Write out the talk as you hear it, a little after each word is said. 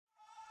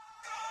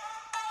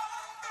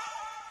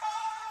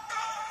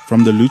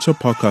From the Lucha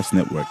Podcast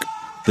Network,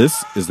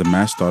 this is the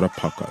Mass Startup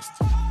Podcast.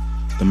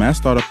 The Mass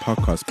Startup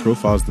Podcast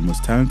profiles the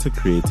most talented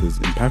creators,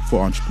 impactful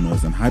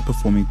entrepreneurs, and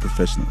high-performing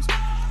professionals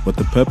with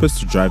the purpose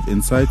to drive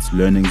insights,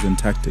 learnings, and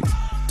tactics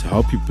to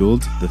help you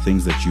build the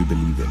things that you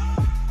believe in.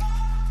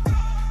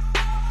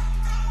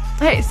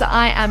 Hey, so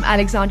I am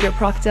Alexandria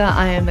Procter.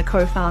 I am the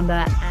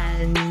co-founder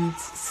and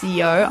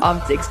CEO of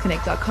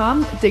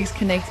DigsConnect.com.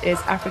 DigsConnect is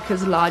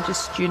Africa's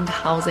largest student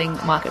housing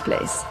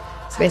marketplace.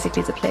 So basically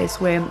it's a place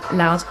where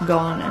landlords can go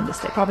on and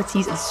list their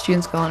properties and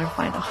students go on and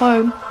find a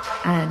home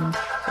and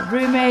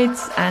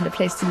roommates and a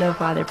place to live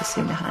while they're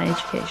pursuing their higher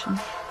education.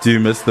 Do you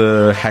miss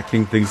the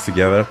hacking things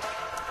together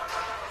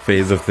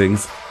phase of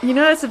things? You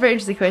know, that's a very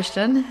interesting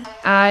question.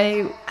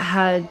 I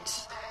had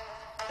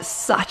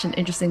such an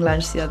interesting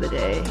lunch the other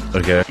day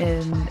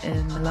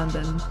in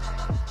London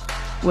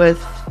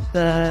with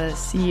the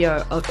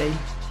CEO of a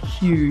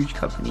huge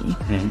company.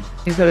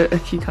 He's got a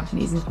few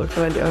companies in his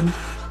portfolio.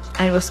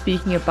 And we're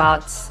speaking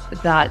about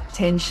that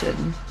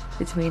tension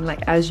between,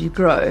 like, as you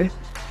grow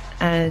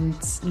and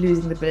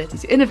losing the ability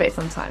to innovate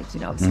sometimes,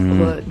 you know, obviously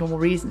for the normal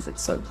reasons.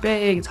 It's so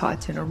big, it's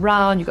hard to turn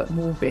around, you've got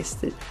more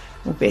vested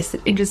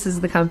interests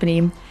in the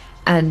company.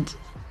 And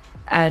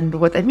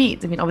what that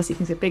means, I mean, obviously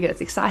things get bigger,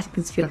 it's exciting,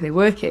 things feel like they're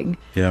working.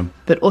 Yeah.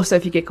 But also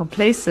if you get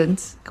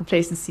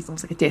complacency is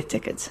almost like a death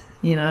ticket,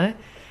 you know?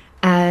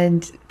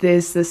 And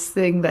there's this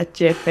thing that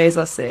Jeff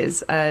Bezos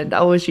says, and I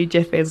always read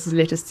Jeff Bezos'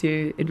 letters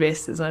to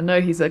investors. And I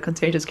know he's a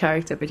contagious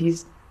character, but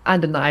he's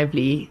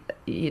undeniably,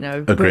 you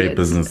know, a great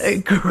business,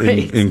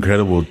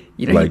 incredible.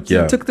 You know,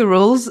 he took the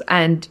rules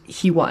and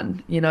he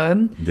won. You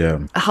know,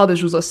 how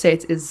those rules are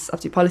set is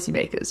up to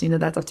policymakers. You know,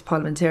 that's up to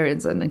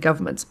parliamentarians and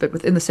governments. But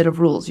within the set of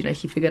rules, you know,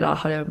 he figured out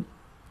how to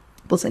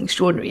build something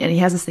extraordinary. And he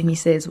has this thing he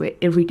says where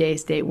every day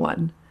is day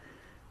one,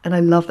 and I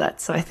love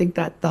that. So I think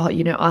that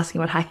asking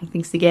about hacking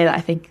things together,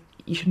 I think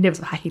you should never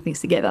stop hacking things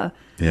together,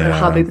 no matter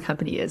how big the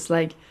company is.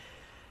 Like,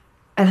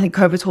 and I think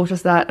COVID taught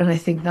us that, and I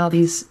think now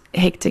these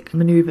hectic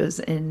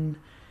maneuvers in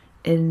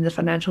the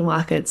financial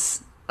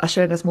markets are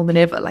showing us more than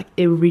ever. Like,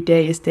 every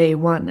day is day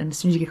one, and as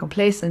soon as you get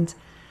complacent,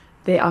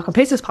 there are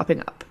competitors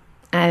popping up,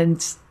 and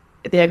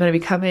they're going to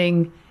be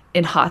coming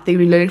in hot. They're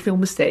going to be learning from your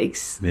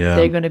mistakes.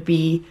 They're going to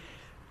be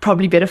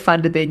probably better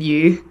funded than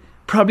you,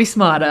 probably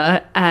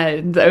smarter,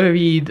 and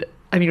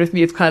I mean, with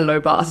me, it's kind of low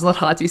bar. It's not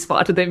hard to be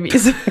smarter than me.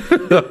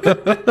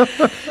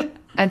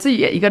 And so,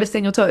 you got to stay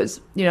on your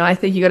toes. You know, I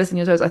think you got to stay on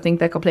your toes. I think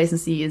that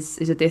complacency is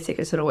a death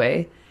ticket sort of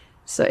way.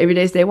 So every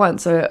day is day one.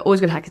 So always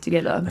got to hack it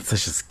together. That's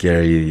such a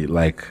scary,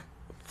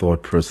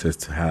 thought process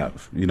to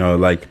have. You know,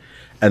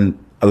 and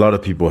a lot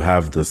of people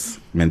have this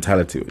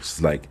mentality, which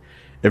is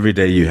every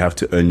day you have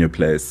to earn your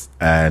place,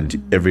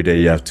 and every day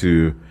you have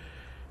to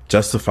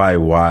justify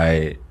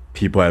why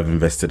people have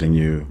invested in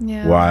you,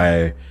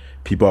 why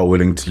people are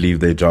willing to leave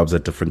their jobs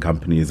at different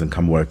companies and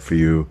come work for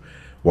you,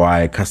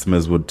 why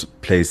customers would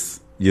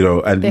place, you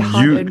know, and their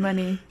hard-earned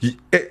money.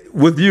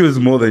 With you is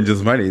more than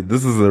just money.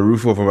 This is a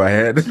roof over my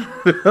head.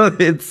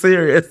 It's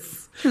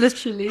serious.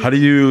 Literally. How do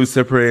you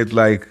separate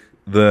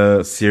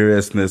the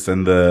seriousness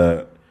and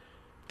the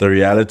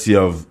reality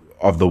of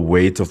the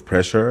weight of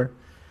pressure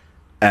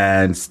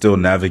and still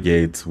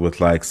navigate with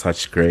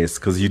such grace?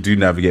 Because you do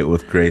navigate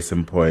with grace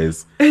and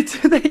poise.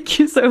 Thank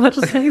you so much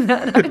for saying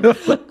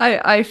that.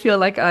 I feel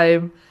like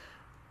I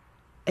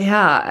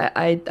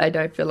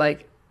don't feel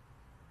like,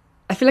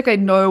 I feel like I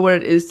know what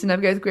it is to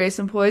navigate with grace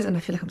and poise, and I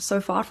feel like I'm so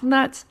far from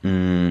that.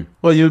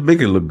 Well, you make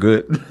it look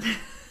good.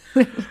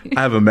 I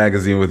have a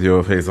magazine with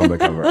your face on the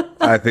cover.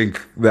 I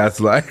think that's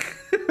you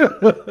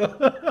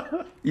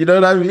know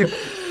what I mean?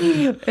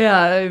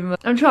 Yeah,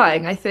 I'm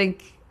trying. I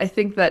think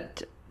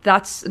that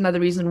that's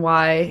another reason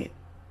why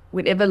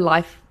whenever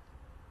life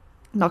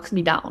knocks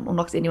me down or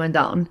knocks anyone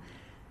down,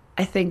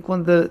 I think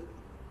one of the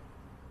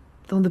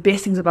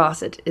best things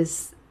about it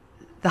is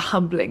the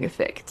humbling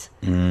effect.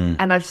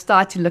 And I've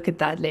started to look at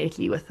that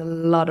lately with a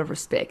lot of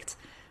respect,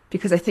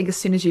 because I think as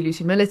soon as you lose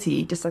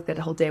humility, just like that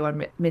whole day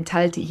one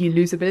mentality, you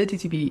lose ability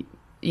to be,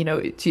 you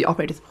know, to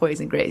operate with poise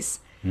and grace.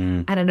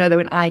 And I know that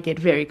when I get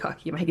very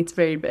cocky, my head gets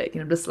very big,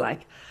 and I'm just I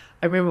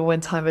remember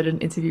one time I did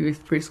an interview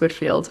with Bruce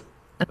Whitfield.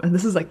 And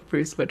this is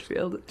Bruce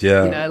Whitfield.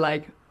 Yeah. You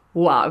know,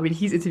 wow. I mean,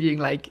 he's interviewing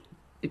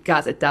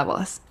guys at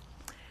Davos.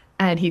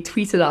 And he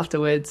tweeted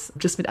afterwards,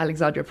 just met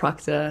Alexandria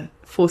Procter,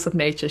 force of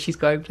nature, she's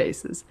going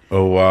places.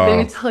 Oh, wow. Let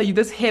me tell you,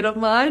 this head of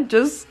mine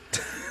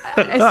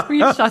I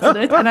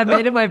screenshotted it and I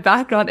made it my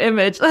background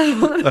image. I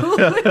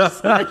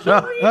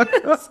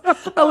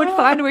would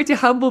find a way to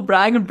humble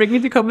brag and bring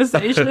into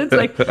conversation. It's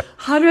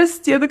how do I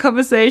steer the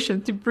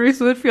conversation to Bruce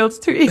Whitfield's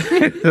tweet?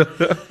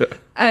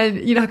 And,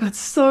 you know, I got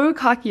so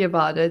cocky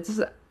about it.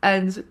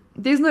 And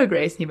there's no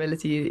grace and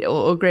humility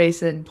or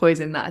grace and poise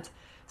in that.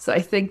 So I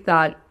think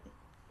that,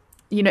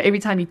 you know, every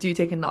time you do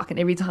take a knock and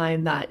every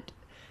time that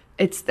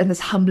and this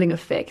humbling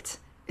effect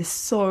is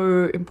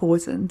so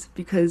important,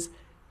 because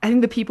I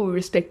think the people we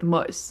respect the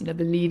most, you know,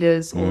 the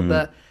leaders or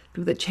the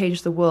people that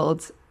change the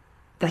world,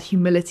 that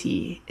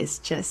humility is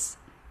just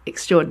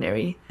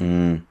extraordinary.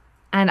 And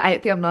I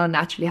think I'm not a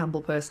naturally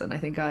humble person. I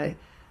think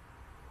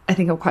I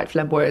think I'm quite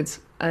flamboyant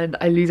and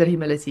I lose that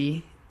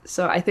humility.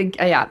 So I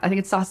think, I think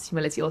it starts with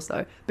humility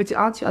also. But to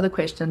answer your other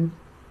question,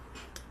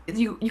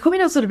 you caught me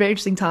at a sort of very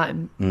interesting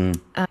time,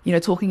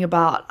 talking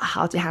about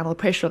how to handle the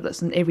pressure of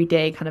this and every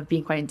day kind of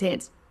being quite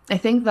intense. I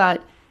think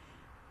that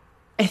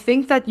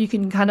you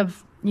can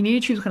you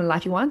need to choose what kind of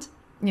life you want.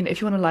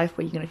 If you want a life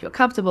where you're going to feel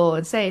comfortable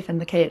and safe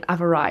and okay,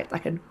 I've arrived, I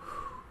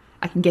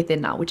can get there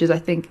now, which is, I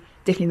think,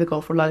 definitely the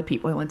goal for a lot of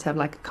people who want to have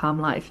like a calm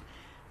life.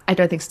 I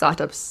don't think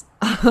startups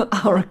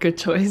are a good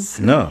choice.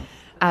 No.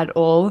 At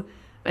all.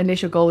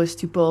 Unless your goal is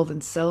to build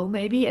and sell,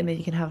 maybe, and then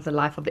you can have the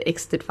life of the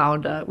exited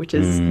founder, which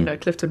is,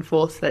 Clifton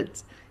Forth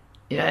at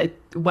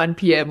 1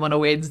 p.m. on a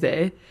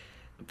Wednesday.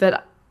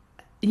 But,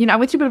 I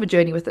went through a bit of a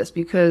journey with this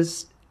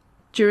because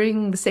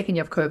during the second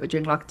year of COVID,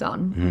 during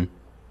lockdown,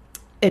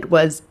 it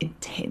was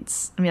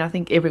intense. I mean, I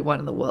think everyone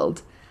in the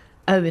world,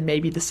 other than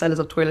maybe the sellers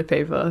of toilet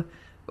paper,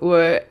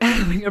 were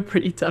having a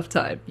pretty tough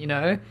time,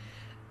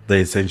 The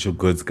essential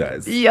goods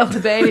guys. Yeah,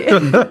 they.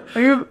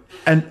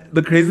 And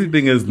the crazy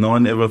thing is, no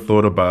one ever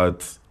thought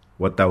about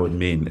what that would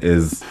mean.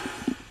 Is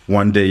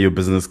one day your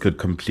business could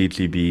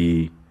completely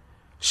be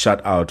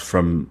shut out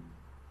from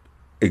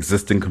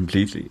existing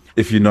completely.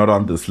 If you're not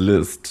on this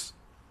list,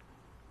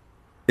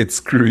 it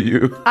screw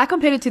you. I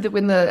compared it to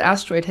when the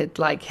asteroid hit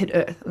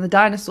Earth and the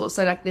dinosaurs.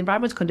 So the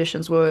environmental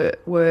conditions were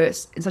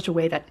in such a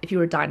way that if you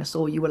were a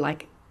dinosaur, you were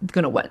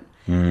gonna win.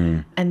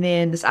 And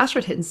then this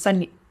asteroid hit and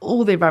suddenly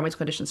all the environmental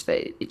conditions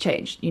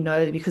changed,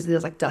 because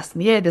there's dust in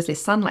the air, there's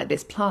less sunlight,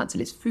 there's plants, and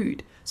less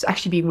food. So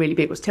actually being really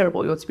big was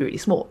terrible. You want to be really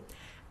small.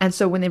 And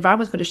so when the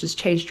environmental conditions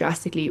change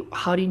drastically,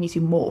 how do you need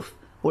to morph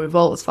or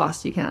evolve as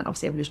fast as you can?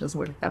 Obviously evolution doesn't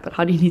work like that, but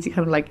how do you need to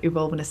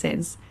evolve in a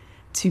sense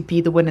to be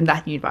the one in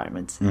that new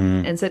environment?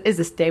 And so it is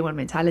this day one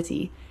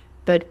mentality,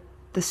 but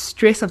the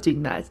stress of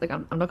doing that,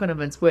 I'm not going to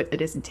mince words,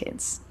 it is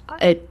intense.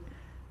 It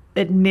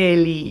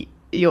nearly...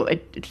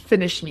 it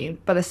finished me.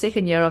 By the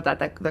second year of that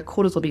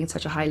cortisol being at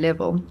such a high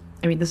level,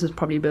 I mean, this was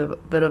probably a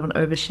bit of an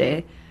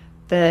overshare,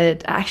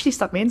 but I actually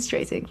stopped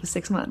menstruating for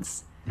 6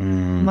 months.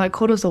 My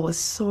cortisol was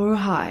so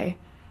high.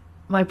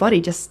 My body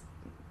just,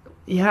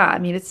 I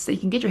mean, you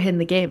can get your head in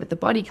the game, but the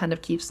body kind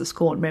of keeps the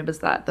score and remembers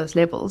those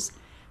levels.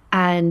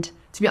 And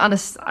to be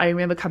honest, I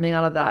remember coming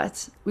out of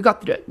that, we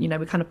got through it.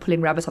 We're kind of pulling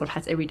rabbits out of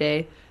hats every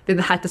day. Then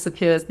the hat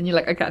disappears. Then you're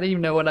like, okay, I don't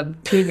even know what I'm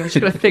doing. I'm just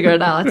going to figure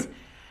it out.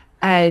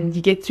 And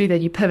you get through that,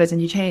 you pivot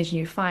and you change and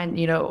you find,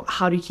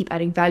 how do you keep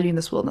adding value in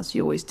this world? And that's what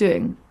you're always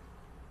doing.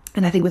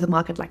 And I think with a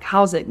market like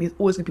housing, there's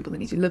always going to be people that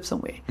need to live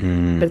somewhere.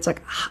 But it's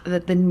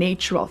the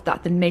nature of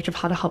that, the nature of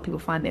how to help people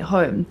find their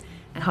home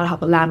and how to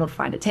help a landlord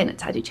find a tenant,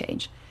 how do you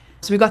change?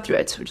 So we got through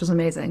it, which was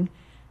amazing.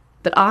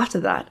 But after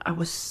that, I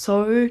was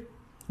so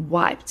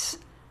wiped.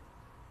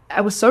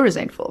 I was so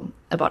resentful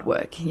about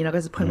work.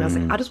 There's a point where I was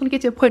like, I just want to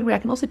get to a point where I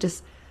can also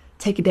just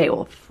take a day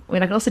off.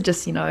 When I can also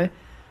just,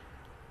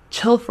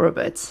 chill for a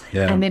bit.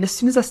 Yeah. And then as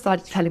soon as I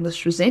started feeling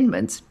this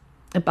resentment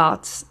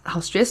about how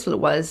stressful it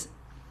was,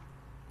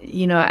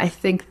 I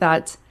think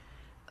that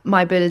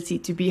my ability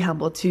to be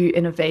humble, to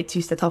innovate,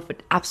 to start off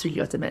with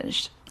absolutely got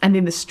diminished. And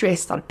then the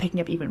stress started picking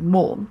up even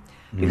more.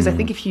 Because I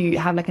think if you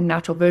have a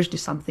natural version to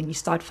something, you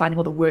start finding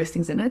all the worst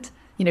things in it.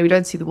 We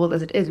don't see the world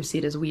as it is, we see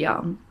it as we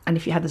are. And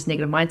if you have this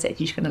negative mindset,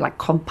 you're just going to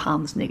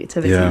compound this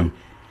negativity. Yeah.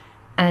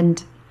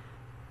 And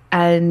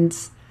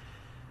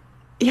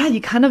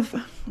you kind of,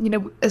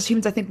 as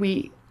humans, I think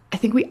we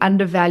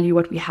undervalue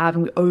what we have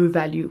and we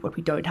overvalue what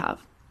we don't have.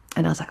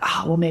 And I was like,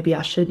 well, maybe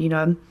I should, you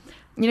look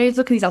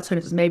at these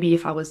alternatives. Maybe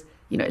if I was,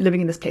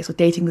 living in this place or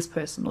dating this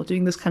person or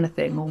doing this kind of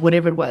thing or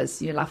whatever it was,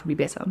 life would be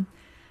better.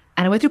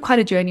 And I went through quite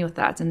a journey with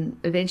that. And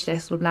eventually I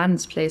sort of landed in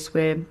this place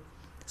where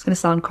it's going to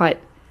sound quite,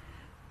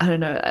 I don't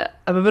know,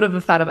 I'm a bit of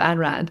a fan of Ayn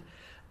Rand.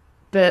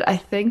 But I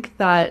think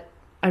that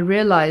I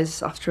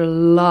realized after a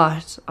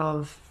lot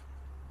of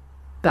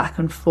back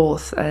and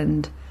forth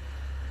and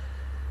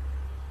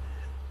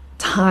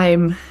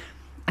time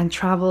and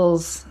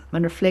travels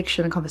and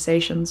reflection and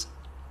conversations,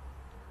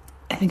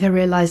 I think I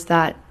realized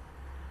that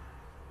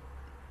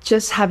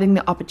just having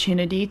the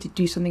opportunity to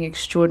do something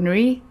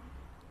extraordinary,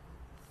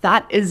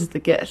 that is the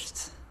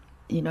gift.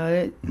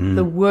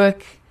 The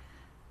work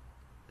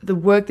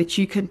that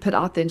you can put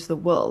out there into the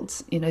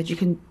world, you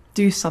can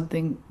do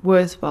something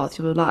worthwhile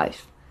to your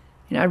life.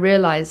 I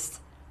realized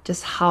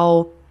just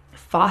how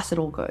fast it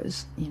all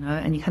goes,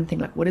 and you kind of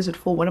think what is it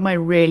for? What am I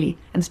really,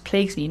 and this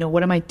plagues me,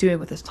 what am I doing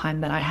with this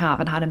time that I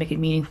have and how to make it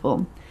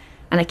meaningful?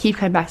 And I keep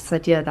coming back to this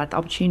idea that the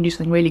opportunity to do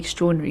something really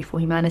extraordinary for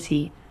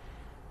humanity,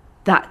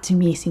 that to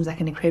me seems like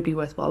an incredibly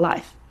worthwhile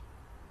life.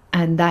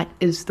 And that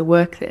is the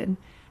work then.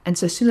 And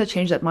so as soon as I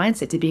changed that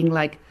mindset to being oh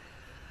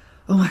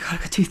my God, I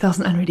got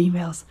 2,000 unread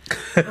emails.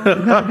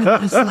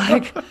 Oh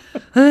my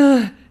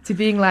God, to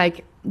being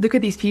look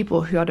at these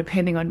people who are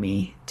depending on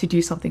me to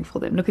do something for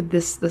them. Look at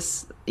this,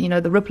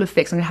 the ripple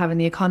effects I'm going to have in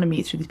the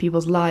economy through these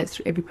people's lives,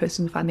 through every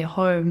person who find their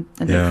home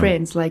and their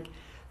friends,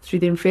 through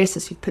the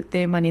investors who put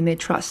their money in their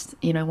trust.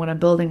 What I'm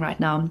building right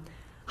now,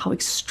 how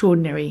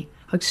extraordinary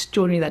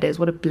that is.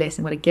 What a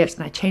blessing, what a gift.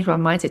 And I changed my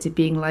mindset to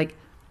being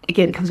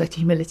again, it comes back to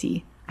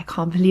humility. I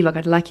can't believe I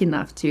got lucky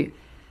enough to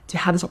to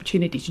have this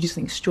opportunity to do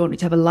something extraordinary,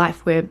 to have a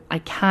life where I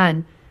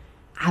can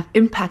have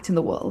impact in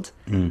the world.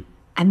 And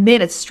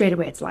then it's straight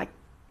away, it's like,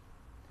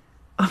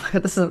 oh my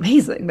God, this is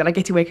amazing that I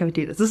get to wake up and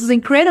do this. This is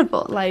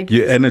incredible. Like,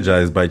 you're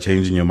energized by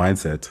changing your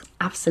mindset.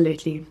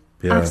 Absolutely.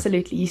 Yeah.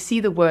 Absolutely. You see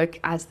the work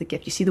as the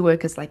gift. You see the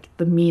work as like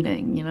the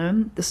meaning, you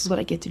know, this is what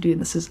I get to do.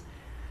 And this is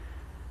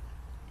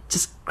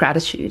just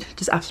gratitude,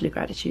 just absolute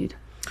gratitude.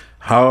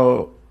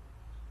 How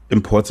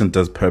important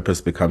does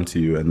purpose become to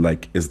you? And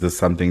like, is this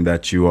something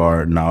that you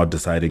are now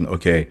deciding,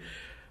 okay,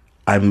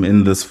 I'm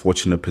in this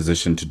fortunate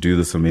position to do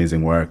this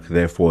amazing work,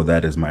 therefore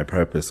that is my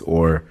purpose?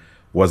 Or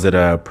was it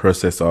a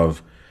process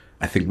of,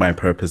 I think my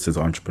purpose is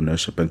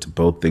entrepreneurship and to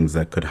build things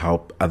that could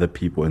help other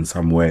people in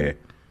some way,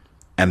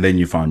 and then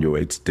you found your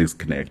way to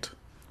DigsConnect?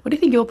 What do you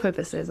think your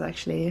purpose is,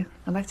 actually?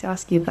 I'd like to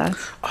ask you that.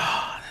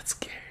 Oh, that's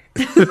scary.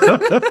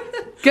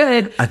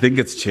 Good. I think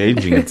it's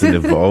changing. It's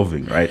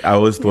evolving, right? I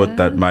always thought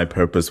that my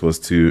purpose was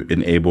to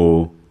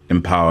enable,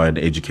 empower, and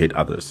educate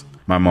others.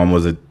 My mom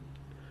was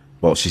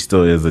she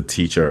still is a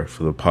teacher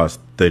for the past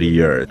 30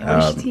 years. What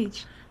does she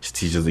teach? She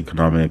teaches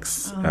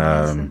economics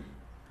and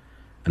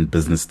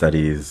business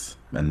studies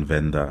and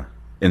vendor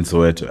in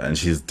Soweto. And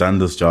she's done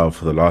this job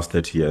for the last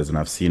 30 years. And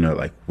I've seen her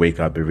like wake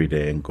up every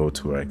day and go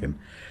to work. And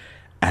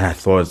I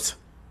thought,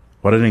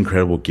 what an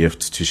incredible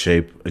gift to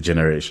shape a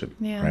generation,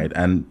 right?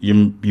 And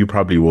you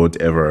probably won't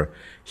ever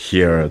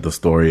hear the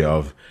story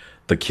of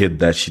the kid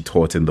that she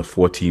taught in the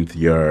 14th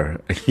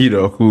year,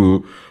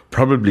 who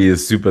probably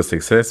is super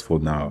successful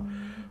now.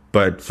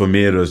 But for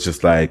me, it was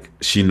just like,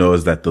 she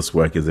knows that this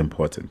work is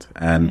important.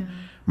 And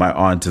my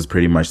aunt is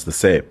pretty much the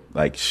same.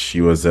 Like,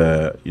 she was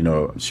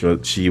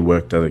she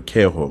worked at a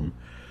care home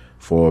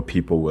for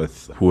people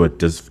who were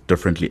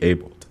differently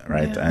abled,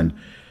 right? And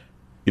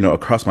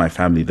across my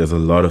family, there's a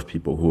lot of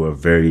people who are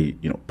very,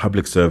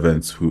 public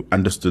servants who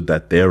understood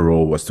that their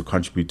role was to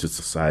contribute to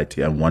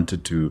society and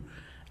wanted to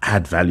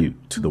add value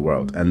to the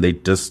world. And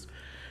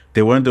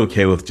they weren't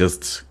okay with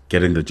just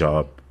getting the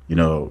job,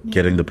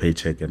 getting the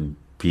paycheck and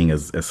being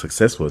as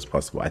successful as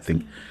possible. I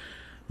think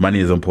money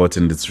is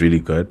important. It's really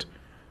good.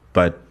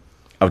 But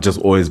I've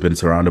just always been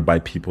surrounded by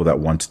people that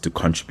wanted to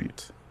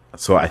contribute.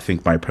 So I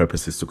think my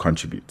purpose is to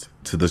contribute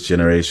to this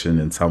generation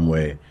in some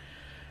way.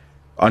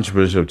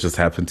 Entrepreneurship just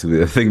happened to be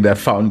the thing that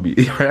found me,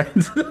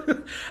 right?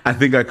 I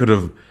think I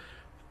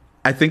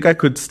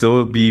could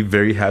still be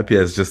very happy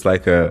as just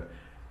like a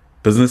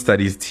business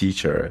studies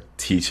teacher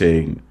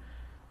teaching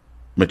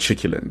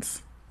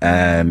matriculants.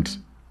 And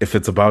if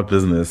it's about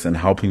business and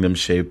helping them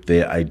shape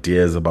their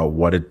ideas about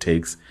what it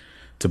takes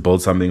to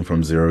build something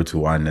from 0 to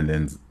 1 and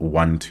then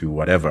 1 to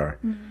whatever,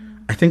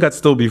 I think I'd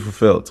still be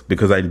fulfilled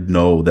because I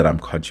know that I'm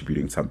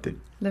contributing something.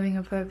 Living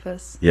a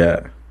purpose.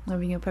 Yeah.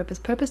 Living your purpose.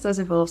 Purpose does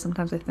evolve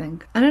sometimes, I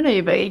think. I don't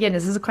know, but again,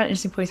 this is a quite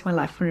interesting point in my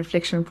life, a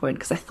reflection point,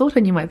 because I thought I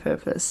knew my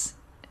purpose.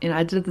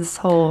 I did this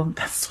whole...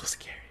 That's so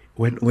scary.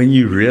 When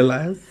you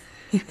realize,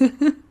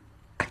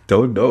 I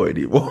don't know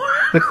anymore.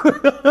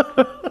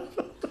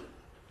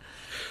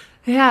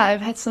 Yeah,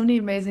 I've had so many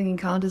amazing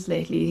encounters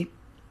lately.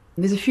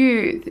 There's a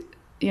few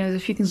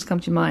things that come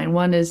to mind.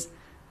 One is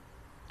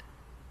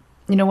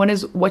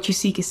what you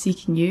seek is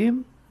seeking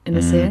you, in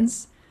a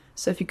sense.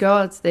 So if you go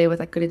out there with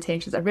like good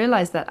intentions, I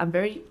realized that I'm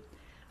very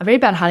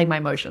bad at hiding my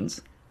emotions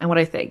and what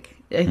I think.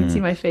 I can see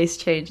my face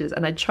changes,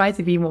 and I try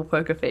to be more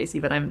poker facey,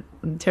 but I'm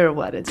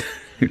terrible at it.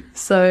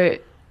 So,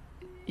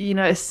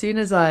 as soon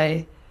as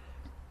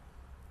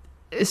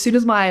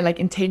my like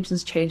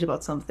intentions change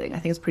about something, I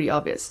think it's pretty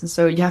obvious. And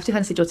so you have to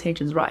kind of set your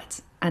intentions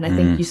right. And I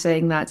think you're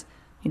saying that,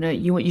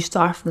 you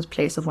start from this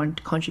place of wanting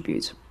to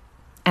contribute,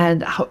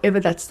 and however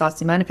that starts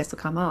to manifest or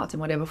come out in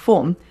whatever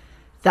form,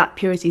 that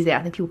purity is there.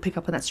 I think people pick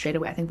up on that straight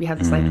away. I think we have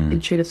this like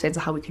intuitive sense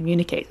of how we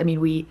communicate. I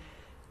mean, we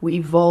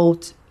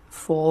evolved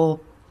for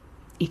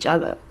each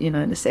other, in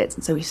a sense.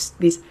 And so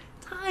these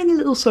tiny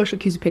little social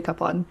cues we pick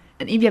up on.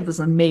 And if you have this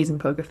amazing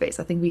poker face,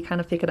 I think we kind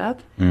of pick it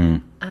up.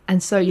 And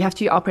so you have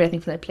to operate, I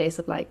think, from that place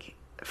of like,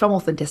 from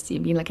authenticity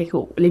and being like, okay,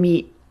 cool, let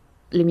me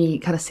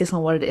kind of settle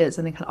on what it is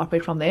and then kind of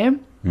operate from there.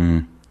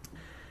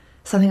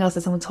 Something else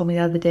that someone told me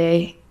the other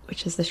day,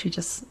 which is literally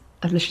just,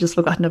 I've literally just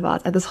forgotten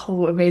about. I had this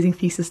whole amazing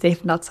thesis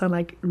statement, not sound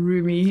like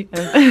roomy.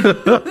 But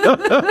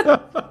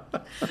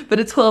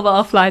a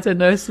 12-hour flight and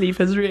no sleep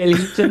is really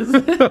just...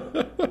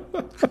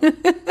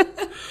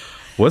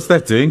 What's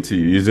that doing to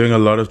you? You're doing a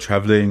lot of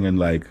traveling and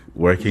like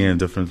working in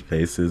different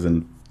places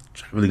and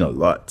traveling a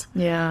lot.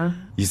 Yeah.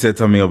 You said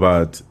something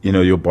about,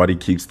 your body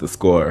keeps the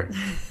score.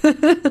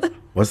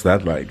 What's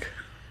that like?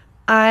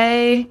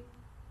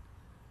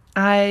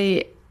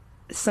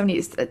 So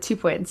many 2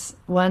 points.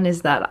 One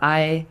is that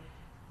our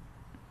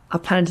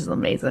planet is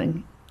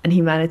amazing and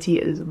humanity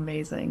is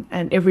amazing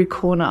and every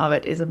corner of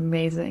it is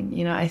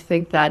amazing. I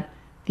think that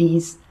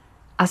these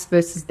us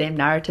versus them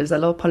narratives a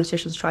lot of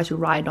politicians try to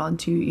ride on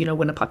to,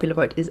 win a popular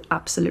vote is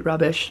absolute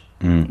rubbish.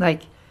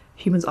 Like,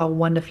 humans are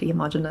wonderfully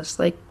homogenous.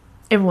 Like,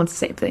 everyone's the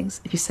same things.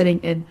 If you're sitting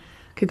in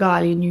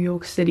Kigali, New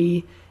York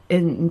City,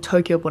 in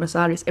Tokyo, Buenos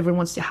Aires, everyone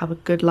wants to have a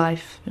good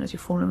life, to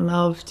fall in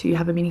love, to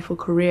have a meaningful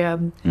career,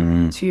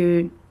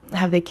 to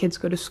have their kids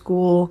go to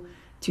school,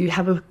 to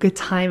have a good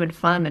time and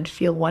fun and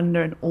feel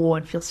wonder and awe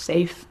and feel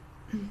safe.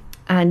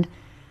 And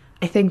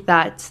I think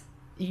that,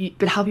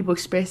 but how people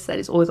express that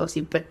is always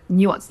obviously but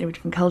nuanced in every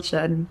different culture.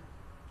 And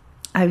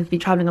I've been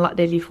traveling a lot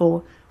lately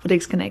for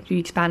DigsConnect. We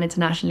expand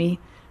internationally,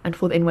 and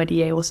for the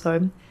NYDA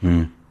also.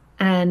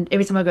 And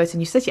every time I go to a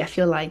new city, I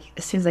feel like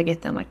as soon as I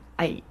get there, I'm like,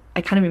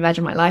 I kind of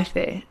imagine my life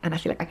there, and I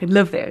feel like I could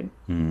live there.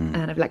 And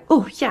I'd be like,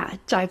 oh yeah,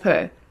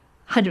 Jaipur,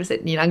 100%.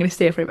 I'm going to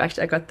stay forever.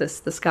 Actually, I got the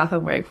scarf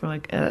I'm wearing from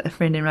like a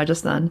friend in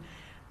Rajasthan.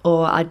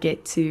 Or I'd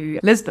get to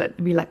Lisbon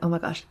and be like, oh my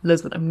gosh,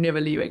 Lisbon, I'm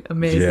never leaving.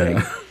 Amazing.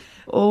 Yeah.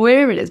 Or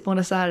wherever it is,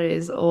 Buenos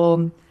Aires,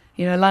 or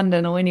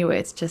London, or anywhere.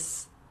 It's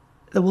just,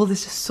 the world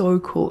is just so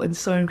cool and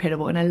so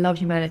incredible, and I love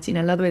humanity, and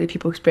I love the way that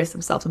people express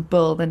themselves and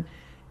build, and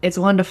it's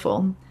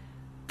wonderful.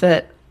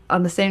 But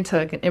on the same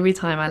token, every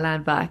time I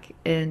land back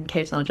in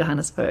Cape Town or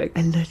Johannesburg,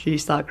 I literally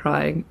start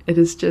crying. It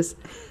is just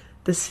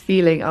this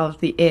feeling of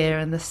the air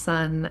and the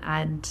sun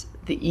and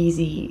the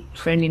easy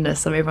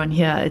friendliness of everyone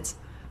here. It's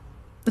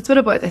a bit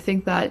of both. I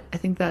think that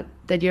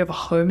the idea of a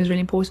home is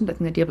really important. I think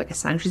the idea of like a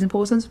sanctuary is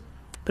important,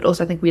 but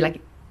also I think we like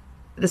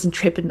this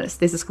intrepidness.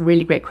 There's this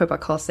really great quote by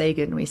Carl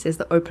Sagan where he says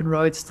the open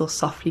road still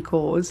softly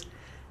calls,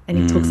 and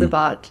he talks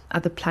about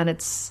other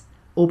planets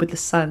orbit the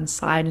sun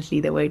silently.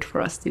 They wait for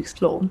us to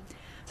explore.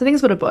 So I think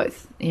it's a bit of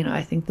both.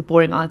 I think the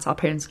boring answer our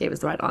parents gave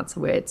is the right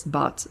answer, where it's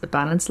about a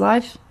balanced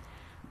life,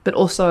 but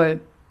also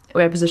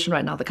we're in a position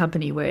right now, the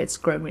company, where it's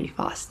growing really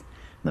fast.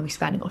 I'm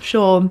expanding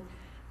offshore,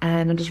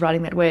 and I'm just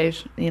riding that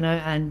wave,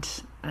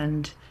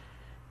 and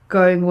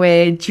going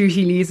where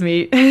duty leads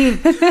me.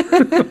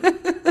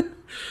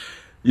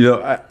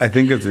 I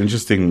think it's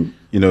interesting,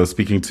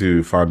 speaking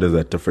to founders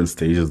at different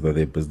stages of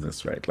their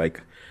business, right?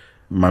 Like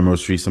my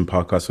most recent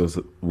podcast was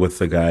with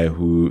a guy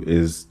who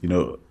is,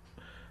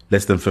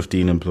 less than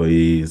 15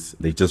 employees.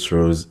 They just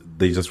rose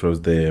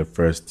their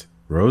first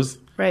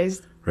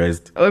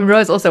raised. Oh,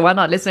 Rose also, why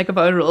not? Let's make up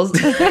our own rules.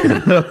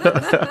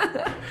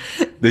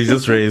 They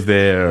just raised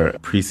their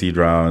pre-seed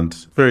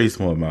round, very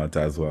small amount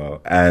as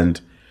well.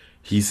 And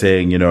he's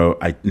saying,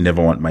 I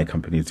never want my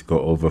company to go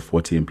over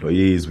 40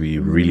 employees.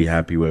 We're really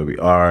happy where we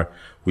are.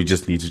 We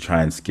just need to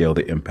try and scale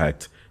the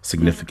impact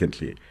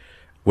significantly.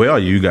 Where are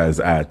you guys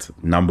at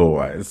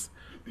number-wise?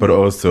 But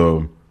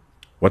also,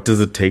 what does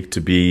it take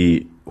to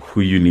be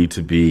who you need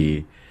to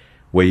be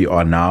where you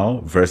are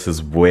now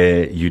versus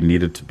where you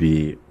needed to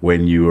be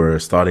when you were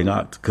starting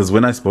out? Because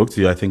when I spoke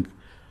to you, I think,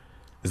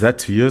 is that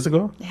 2 years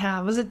ago? Yeah.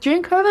 Was it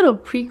during COVID or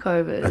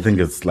pre-COVID? I think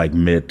it's like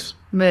mid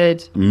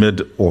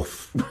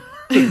off.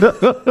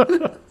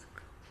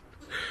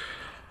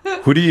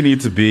 Who do you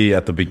need to be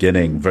at the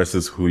beginning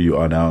versus who you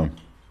are now?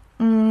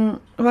 Well,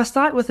 I'll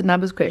start with the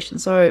numbers question.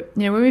 So,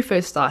 when we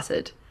first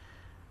started,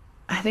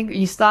 I think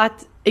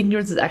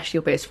ignorance is actually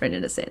your best friend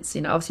in a sense.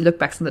 Obviously look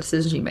back on the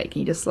decisions you make and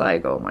you're just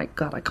like, oh my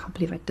God, I can't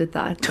believe I did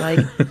that. Like,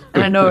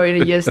 and I know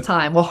in a year's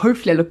time, well,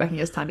 hopefully I look back in a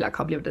year's time, like, I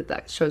can't believe I did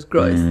that. It shows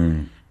growth.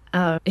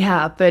 But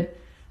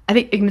I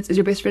think ignorance is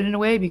your best friend in a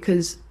way,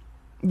 because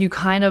you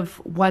kind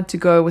of want to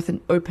go with an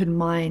open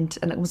mind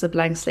and almost a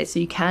blank slate, so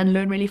you can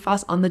learn really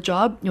fast on the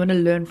job. You want to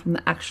learn from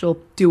the actual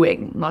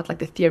doing, not like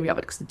the theory of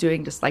it, because the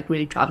doing just like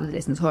really drives the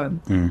lessons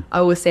home. I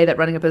always say that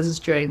running a business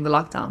during the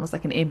lockdown was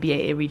like an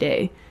MBA every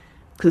day,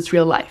 because it's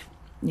real life.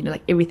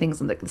 Like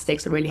everything's on the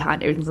stakes are really high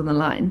and everything's on the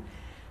line.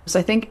 So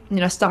I think,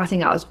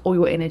 starting out is all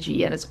your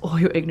energy, and it's all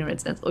your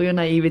ignorance, and it's all your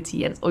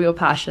naivety, and it's all your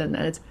passion,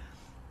 and it's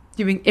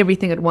doing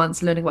everything at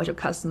once, learning about your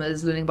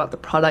customers, learning about the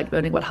product,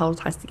 learning about how it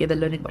ties together,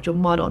 learning about your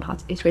model and how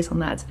to iterate on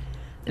that,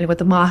 learning about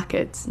the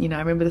market. I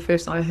remember the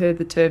first time I heard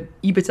the term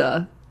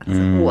EBITDA, I was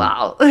like,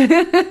 wow.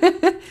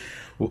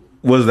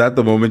 Was that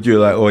the moment you were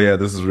like, oh yeah,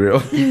 this is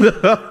real?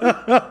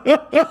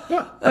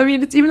 I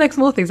mean, it's even like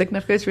small things. Like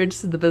when I first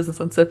registered the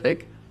business on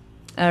Civic,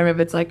 I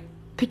remember it's like,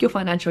 pick your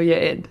financial year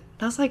end.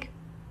 And I was like,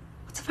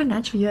 what's a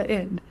financial year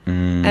end?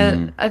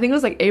 And I think it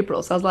was like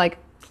April. So I was like,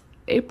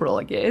 April,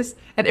 I guess.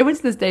 And everyone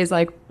to this day is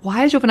like,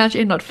 why is your financial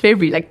end not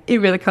February, like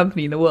every other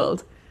company in the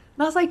world?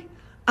 And I was like,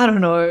 I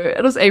don't know.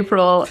 It was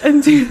April.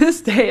 And to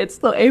this day, it's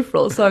still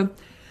April. So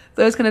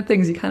those kind of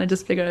things you kind of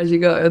just figure out as you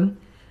go.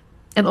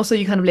 And also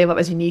you kind of level up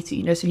as you need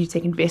to. So you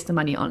take investor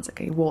money on, it's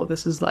like, okay, well,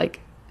 this is like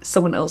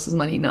someone else's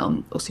money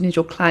now. Or as soon as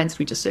your clients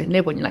reach a certain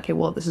level and you're like, hey,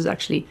 well, this is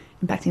actually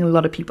impacting a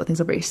lot of people.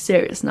 Things are very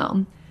serious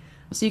now.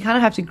 So you kind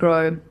of have to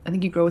grow. I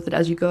think you grow with it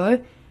as you go.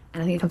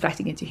 And I think it comes back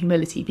into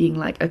humility, being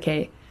like,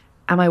 okay,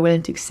 am I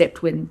willing to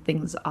accept when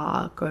things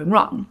are going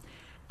wrong?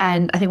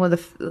 And I think one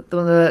of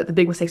the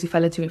big mistakes we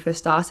fell into when we first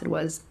started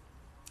was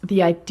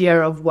the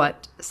idea of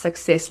what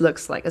success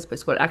looks like as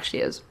opposed to what it actually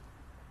is.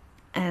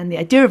 And the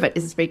idea of it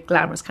is this very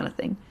glamorous kind of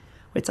thing,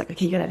 where it's like,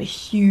 okay, you gotta have a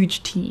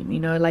huge team,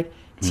 like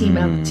team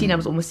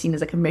is almost seen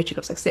as like a metric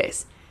of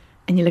success.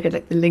 And you look at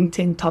like the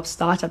LinkedIn top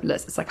startup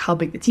list, it's like how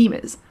big the team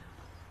is.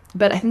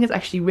 But I think it's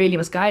actually really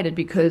misguided,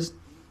 because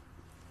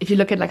if you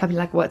look at like something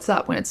like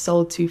WhatsApp, when it's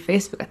sold to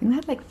Facebook, I think they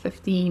had like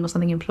 15 or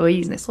something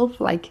employees, and they sold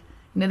for like,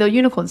 they're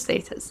unicorn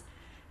status.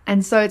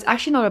 And so it's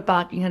actually not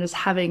about, just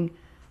having,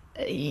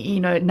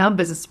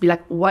 numbers. It's to be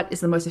like, what is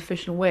the most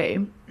efficient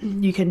way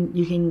you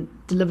can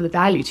deliver the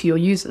value to your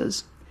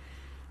users?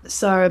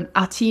 So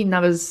our team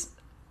numbers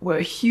were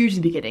huge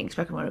in the beginning.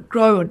 So we wanted to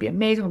grow, it would be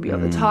amazing, it would be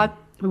over the top.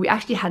 But we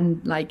actually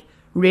hadn't like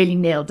really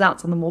nailed down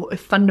some of the more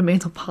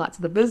fundamental parts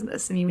of the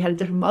business. I mean, we had a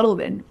different model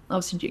then.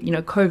 Obviously, you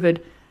know,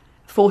 COVID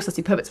forced us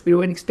to pivot. We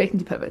weren't expecting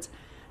to pivot.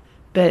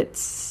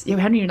 But yeah,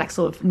 we hadn't even like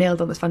sort of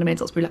nailed on those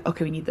fundamentals. We were like,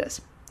 okay, we need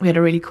this. We had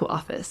a really cool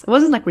office. It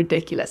wasn't like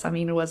ridiculous. I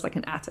mean, it was like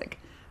an attic.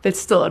 But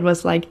still, it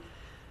was like,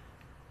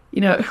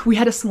 you know, we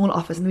had a small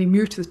office and then we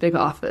moved to this bigger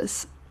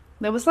office.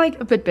 That was like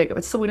a bit bigger,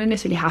 but still we didn't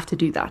necessarily have to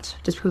do that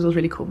just because it was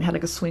really cool. We had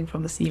like a swing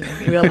from the ceiling.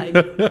 We were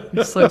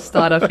like so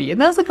startup-y. And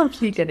that was like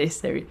completely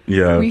unnecessary.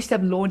 Yeah. We used to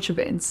have launch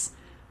events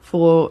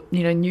for,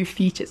 you know, new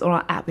features on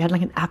our app. We had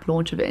like an app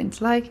launch event.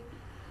 Like,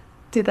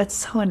 dude, that's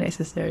so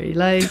unnecessary.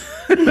 Like,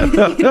 you don't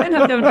have to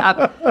have an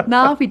app.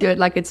 Now if we do it,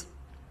 like it's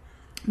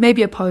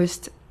maybe a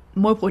post,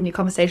 more importantly,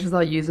 conversations with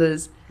our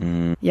users.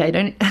 Yeah, you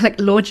don't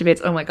like launch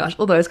events. Oh my gosh,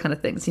 all those kind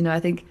of things. You know, I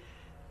think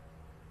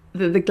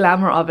the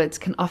glamour of it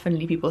can often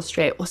lead people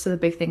astray. Also, the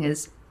big thing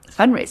is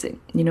fundraising.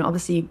 You know,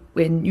 obviously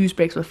when news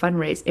breaks with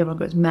fundraise, everyone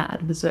goes mad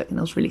and berserk, and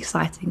that was really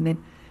exciting. And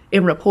then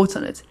everyone reports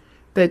on it.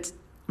 But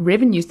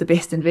revenue is the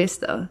best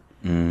investor.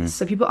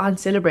 So people aren't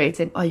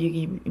celebrating, oh,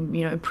 you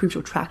improved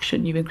your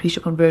traction, you've increased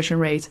your conversion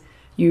rate,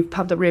 you've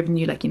pumped up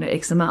revenue like, you know,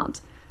 X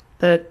amount.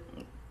 But,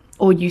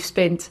 or you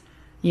spent,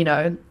 you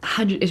know,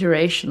 100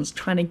 iterations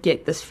trying to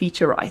get this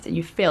feature right and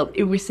you failed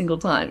every single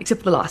time,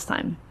 except for the last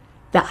time.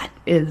 That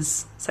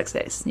is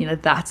success. You know,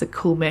 that's a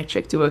cool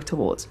metric to work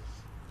towards.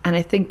 And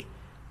I think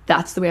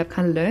that's the way I've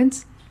kind of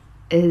learned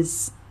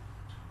is,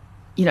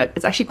 you know,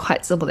 it's actually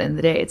quite simple at the end of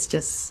the day. It's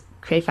just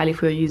create value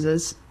for your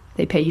users.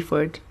 They pay you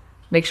for it.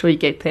 Make sure you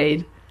get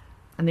paid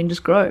and then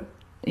just grow,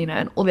 you know,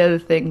 and all the other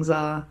things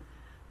are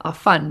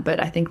fun, but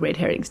I think red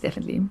herrings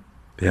definitely.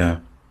 Yeah.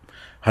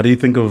 How do you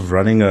think of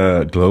running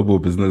a global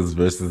business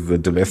versus a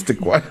domestic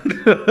one?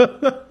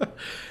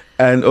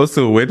 And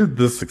also, where did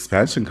this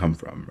expansion come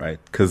from, right?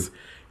 Because,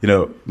 you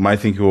know, my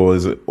thinking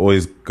was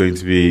always going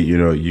to be, you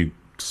know, you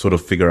sort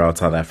of figure out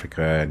South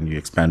Africa and you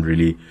expand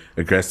really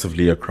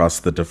aggressively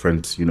across the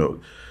different, you know,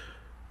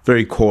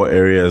 very core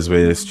areas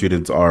where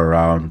students are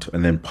around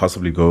and then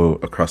possibly go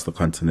across the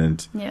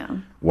continent. Yeah.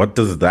 What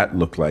does that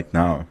look like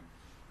now?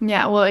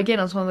 Yeah, well, again,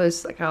 it was one of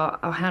those, like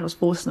our hand was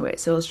forced in a way.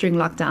 So it was during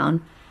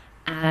lockdown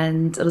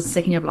and it was the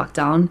second year of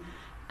lockdown.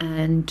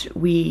 And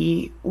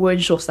we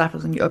weren't sure South Africa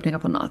was going to be opening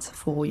up or not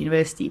for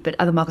university, but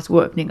other markets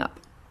were opening up.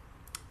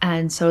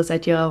 And so it's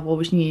like, yeah, well,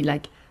 we should need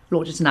like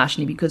launch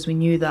internationally because we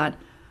knew that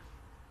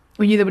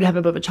we'd have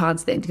a bit of a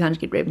chance then to kind of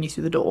get revenue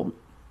through the door.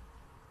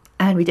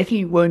 And we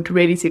definitely weren't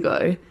ready to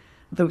go,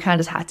 but we kind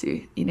of just had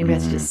to, you know, we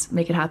had to just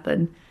make it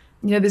happen.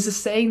 You know, there's a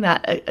saying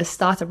that a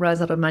startup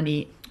runs out of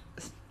money.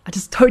 I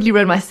just totally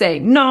ruined my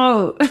saying.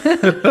 No,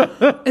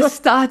 a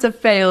startup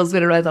fails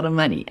when it runs out of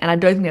money. And I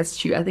don't think that's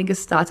true. I think a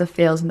startup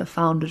fails when the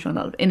founders run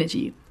out of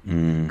energy.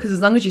 Because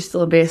as long as you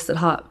still invest at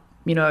heart,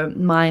 you know,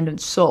 mind and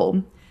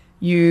soul,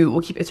 you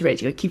will keep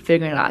iterating, you'll keep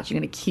figuring it out. You're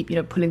going to keep, you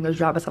know, pulling those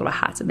rabbits out of a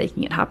hat and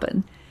making it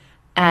happen.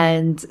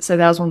 And so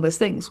that was one of those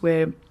things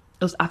where it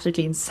was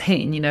absolutely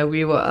insane. You know,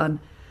 we were on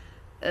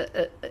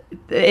the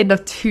end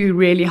of 2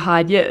 really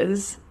hard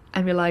years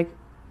and we're like,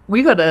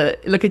 we got to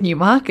look at new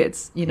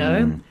markets, you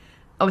know.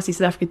 Obviously,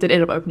 South Africa did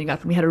end up opening up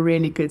and we had a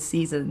really good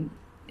season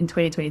in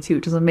 2022,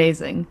 which was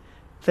amazing.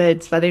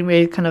 But by then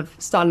we kind of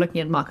started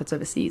looking at markets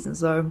overseas. And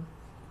so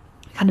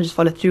kind of just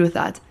followed through with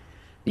that.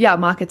 Yeah,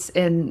 markets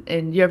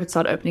in Europe had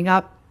started opening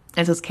up.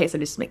 And so it's a case of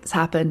just make this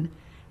happen.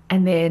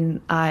 And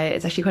then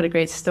it's actually quite a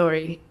great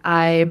story.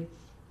 I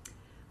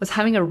was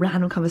having a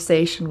random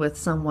conversation with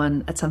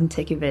someone at some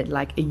tech event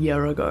like a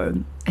year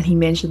ago. And he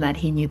mentioned that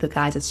he knew the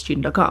guys at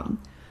student.com.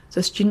 So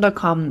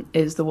Student.com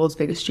is the world's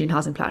biggest student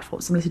housing platform,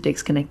 similar to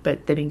DigsConnect,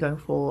 but they've been going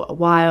for a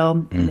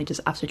while and they're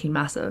just absolutely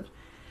massive.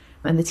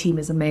 And the team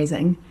is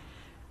amazing.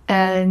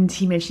 And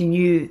he mentioned he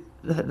knew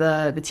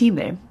the team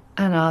there.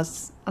 And I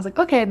was like,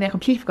 okay, and then I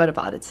completely forgot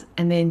about it.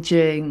 And then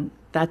during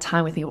that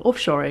time we think of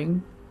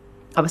offshoring,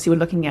 obviously we're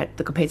looking at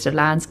the competitive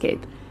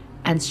landscape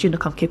and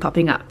Student.com kept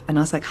popping up. And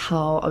I was like,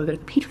 how are we going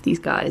to compete with these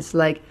guys?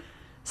 Like,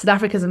 South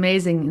Africa is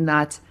amazing in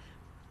that,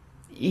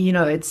 you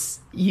know,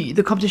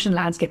 the competition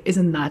landscape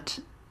isn't that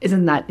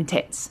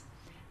intense.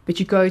 But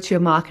you go to a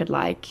market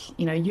like,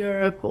 you know,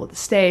 Europe or the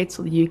States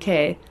or the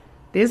UK,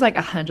 there's like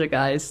 100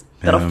 guys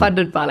that are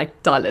funded by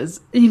like dollars,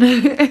 you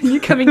know, and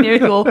you're coming there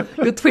with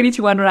your 20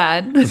 to 1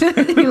 rand.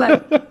 You're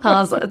like,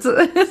 how's it?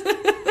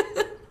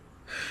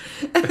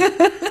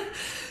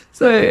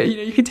 So, you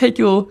know, you can take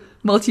your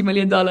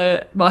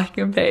multi-million-dollar marketing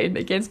campaign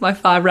against my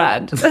 5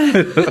 rand. And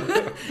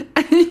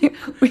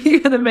we're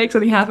going to make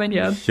something happen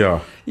here.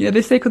 Yeah. You know,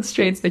 they say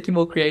constraints make you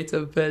more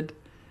creative, but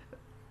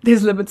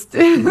there's limits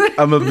to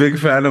I'm a big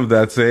fan of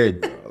that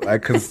saying.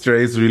 Like,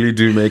 constraints really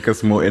do make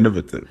us more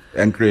innovative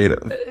and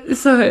creative.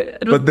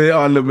 But there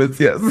are limits,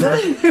 yes.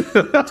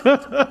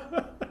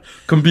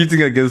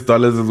 Competing against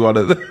dollars is one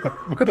of them.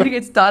 Competing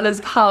against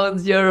dollars,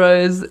 pounds,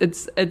 euros,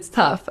 it's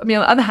tough. I mean,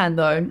 on the other hand,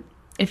 though,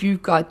 if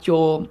you've got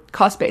your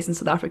cost base in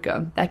South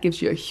Africa, that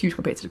gives you a huge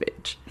competitive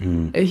edge.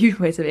 A huge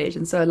competitive edge.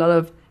 And so a lot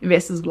of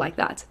investors like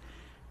that.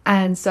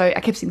 And so I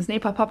kept seeing this name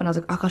pop up, and I was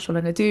like, oh gosh, what am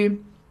I going to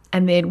do?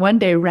 And then one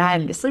day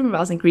randomly, I still remember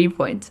I was in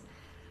Greenpoint,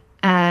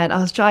 and I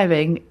was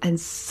driving, and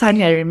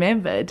suddenly I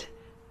remembered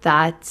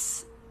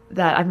that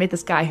I met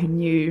this guy who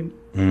knew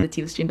the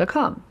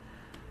teamstream.com.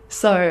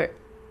 So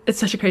it's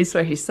such a crazy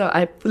story. So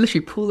I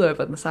literally pulled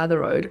over on the side of the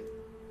road.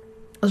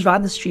 I was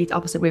riding the street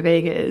opposite where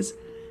Vega is,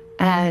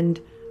 and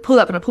pulled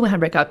up, and I pulled my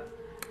handbrake up,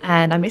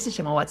 and I messaged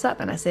him on WhatsApp,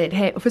 and I said,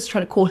 hey, I first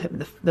tried to call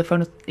him. The phone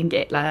was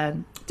engaged,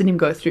 didn't even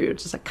go through. It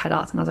just like cut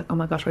out. And I was like, oh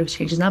my gosh, why did he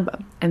change his number?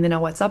 And then I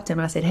WhatsApped him,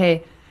 and I said,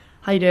 hey,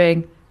 how you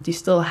doing? Do you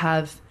still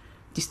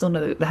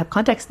know that they have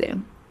contacts there?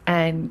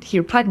 And he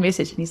replied a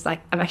message, and he's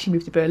like, I've actually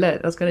moved to Berlin.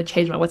 I was going to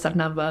change my WhatsApp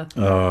number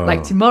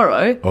like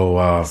tomorrow. Oh,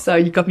 wow. So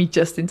you got me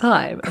just in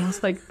time. And I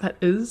was like,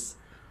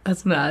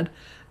 that's mad.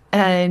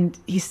 And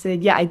he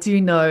said, yeah,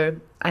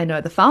 I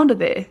know the founder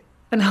there.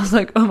 And I was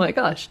like, oh my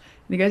gosh.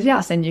 And he goes, yeah,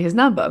 I'll send you his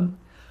number.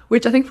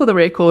 Which I think, for the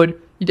record,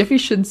 you definitely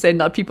shouldn't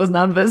send out people's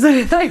numbers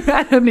like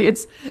randomly.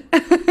 It's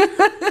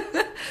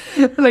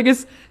like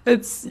it's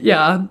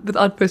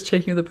without first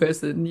checking with the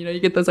person. You know, you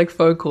get those like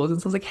phone calls,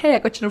 and someone's like, hey, I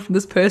got your number from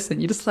this person.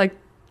 You're just like,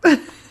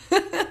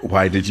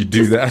 why did you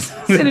do that?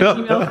 Send an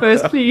email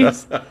first,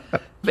 please.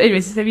 But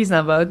anyways, he sent me his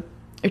number,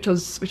 which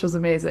was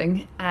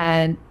amazing.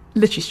 And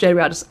literally straight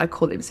away, I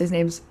called him. So his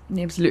name's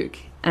Luke.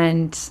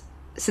 And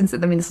since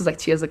then, I mean, this was like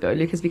 2 years ago,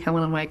 Luke has become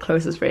one of my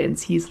closest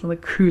friends. He's one of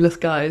the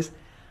coolest guys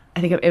I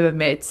think I've ever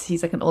met.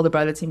 He's like an older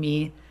brother to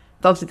me.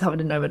 But obviously, I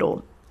didn't know him at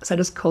all. So I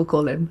just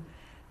call him,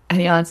 and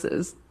he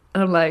answers.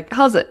 And I'm like,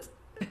 how's it?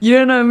 You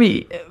don't know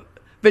me,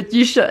 but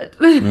you should.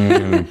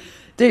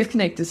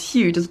 DigsConnect is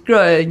huge, it's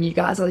growing. You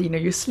guys are,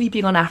 you're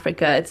sleeping on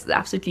Africa. It's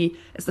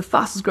the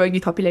fastest growing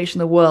youth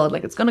population in the world.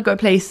 Like, it's going to go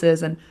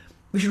places, and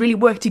we should really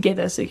work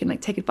together so you can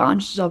like take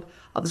advantage of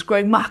this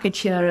growing market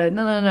share.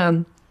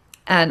 No.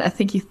 And I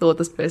think he thought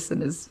this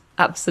person is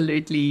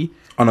absolutely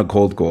on a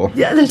cold call.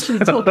 Yeah,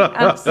 literally talking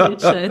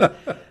absolute shit.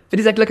 But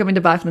he's like, look, I'm in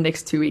Dubai for the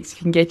next 2 weeks. If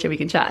you can get here, we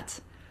can chat.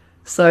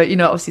 So,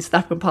 obviously South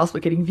African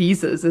passport, getting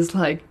visas is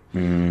like,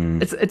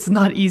 it's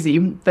not easy.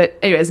 But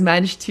anyways,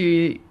 managed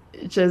to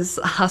just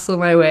hustle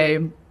my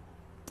way,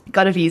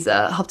 got a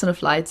visa, hopped on a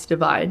flight to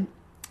Dubai,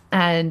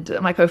 and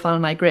my co-founder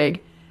and I,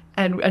 Greg,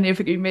 and I never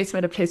forget, we met him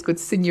at a place called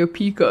Senor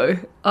Pico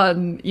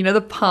on,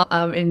 the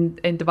palm in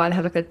Dubai. They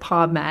have like that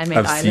palm man-made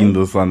island. I've seen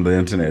this on the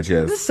internet,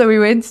 yes. So we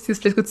went to this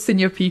place called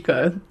Senor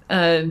Pico,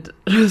 and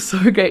it was so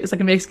great. It's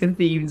like a Mexican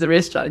themed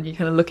restaurant, and you're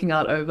kind of looking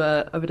out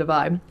over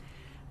Dubai.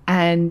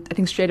 And I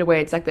think straight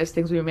away, it's like those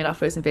things where we met our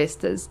first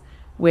investors,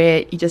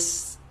 where you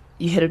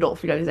hit it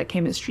off. There's that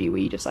chemistry where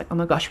you're just like, oh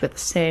my gosh, we have the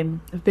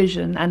same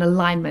vision and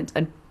alignment,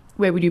 and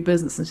where we do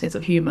business and sense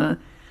of humor.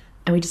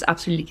 And we just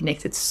absolutely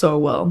connected so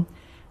well.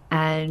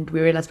 And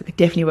we realized we could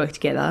definitely work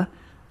together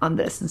on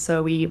this. And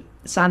so we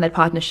signed that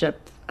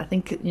partnership. I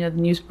think, the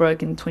news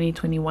broke in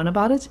 2021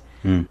 about it.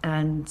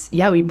 And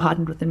yeah, we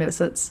partnered with them ever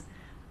since.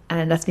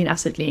 And that's been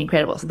absolutely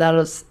incredible. So that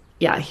was,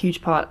 a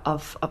huge part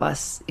of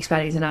us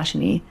expanding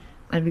internationally.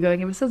 And we're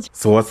going ever since.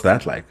 So what's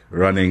that like,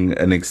 running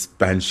an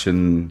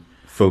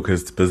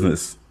expansion-focused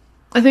business?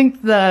 I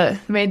think the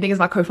main thing is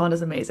my co-founder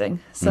is amazing.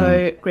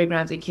 So Greg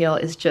Ramsey-Keel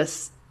is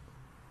just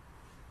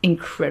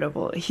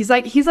incredible. He's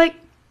like, the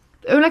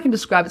only I can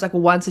describe is like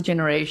once a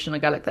generation, a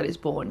guy like that is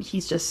born.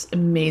 He's just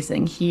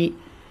amazing. He's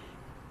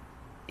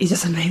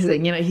just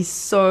amazing. He's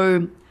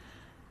so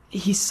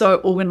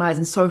organized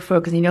and so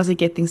focused. He knows how to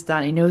get things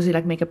done. He knows how to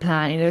like make a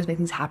plan. He knows how to make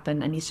things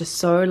happen. And he's just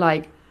so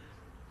like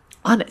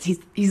on it.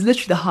 He's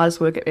literally the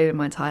hardest worker I've ever in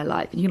my entire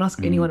life. You can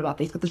ask anyone about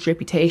that. He's got this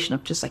reputation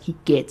of just like, he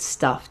gets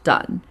stuff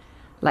done.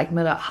 Like,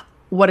 no matter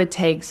what it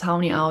takes, how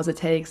many hours it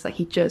takes, like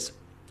he just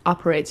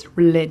operates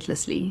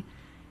relentlessly.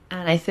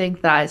 And I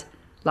think that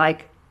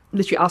like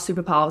literally our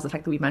superpower is the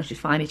fact that we managed to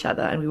find each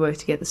other and we work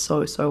together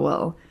so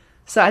well.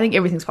 So I think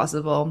everything's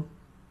possible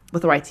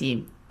with the right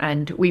team.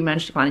 And we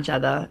managed to find each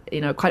other,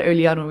 quite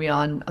early on when we were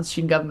on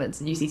student governments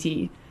and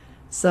UCT.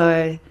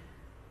 So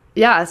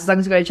yeah, as long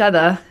as we got each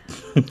other,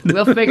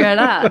 we'll figure it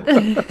out.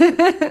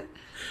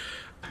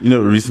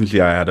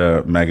 Recently I had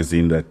a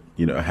magazine that,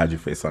 had your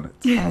face on it.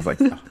 I was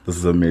like, oh, this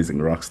is amazing.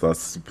 Rockstar,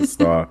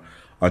 superstar,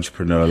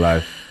 entrepreneur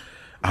life.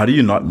 How do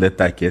you not let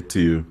that get to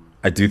you?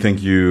 I do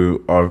think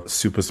you are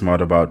super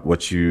smart about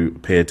what you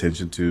pay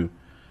attention to,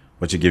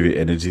 what you give your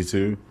energy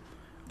to.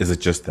 Is it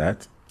just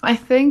that? I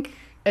think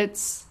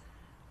it's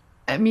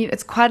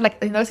quite like,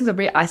 those things are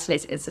very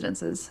isolated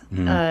incidences.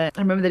 I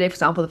remember the day, for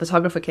example, the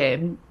photographer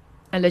came.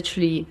 I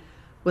literally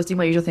was doing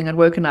my usual thing. I'd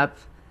woken up,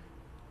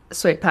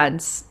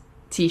 sweatpants,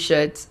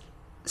 t-shirt,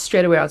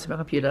 straight away onto my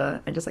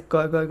computer and just like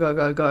go.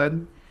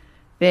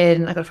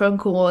 Then I got a phone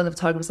call and the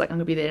photographer was like, I'm going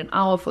to be there in an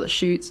hour for the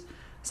shoot.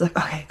 So like,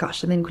 okay,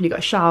 gosh. And then quickly got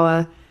a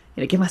shower,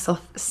 give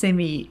myself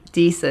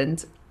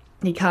semi-decent.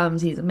 He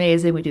comes, he's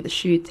amazing. We do the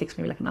shoot, takes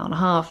maybe like an hour and a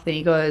half. Then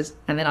he goes,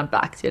 and then I'm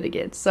back to it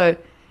again. So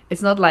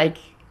it's not like,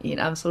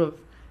 I'm sort of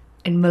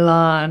in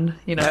Milan,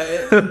 in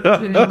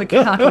the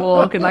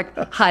catwalk and like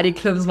Heidi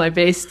Klum's my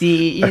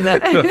bestie,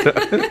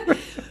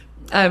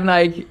 I'm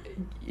like,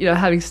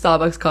 having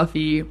Starbucks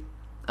coffee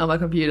on my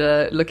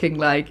computer, looking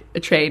like a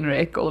train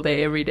wreck all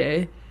day, every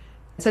day.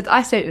 So it's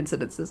isolated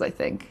incidences, I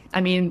think.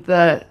 I mean,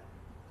 I've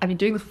been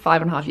doing this for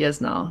 5.5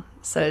 years now.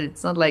 So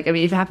it's not like, I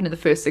mean, if it happened in the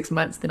first 6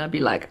 months, then I'd be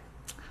like,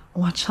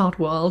 watch out,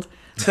 world.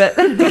 But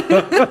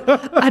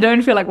I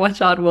don't feel like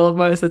watch out, world,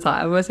 most of the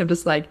time. Most I'm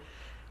just like,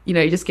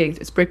 you're just getting,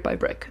 it's brick by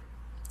brick,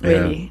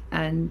 really.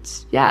 Yeah.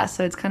 And yeah,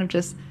 so it's kind of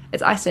just,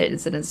 it's isolated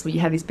incidents where you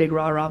have these big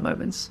rah-rah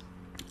moments.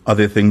 Are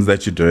there things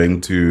that you're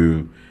doing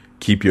to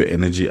keep your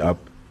energy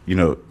up,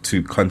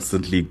 to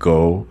constantly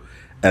go?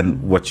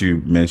 And what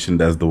you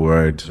mentioned as the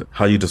word,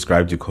 how you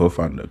described your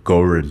co-founder,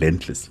 go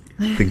relentlessly.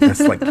 I think that's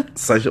like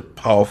such a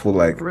powerful,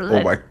 like,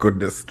 oh my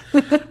goodness.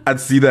 I'd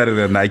see that in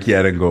a Nike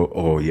ad and go,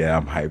 oh yeah,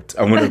 I'm hyped.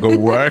 I'm going to go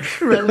work.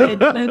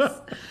 Relentless.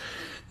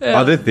 Yeah.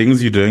 Are there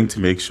things you're doing to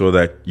make sure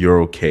that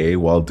you're okay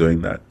while doing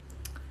that?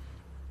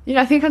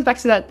 I think it comes back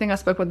to that thing I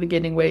spoke about at the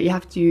beginning where you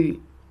have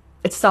to,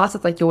 it starts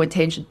with like your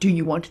intention. Do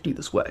you want to do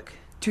this work?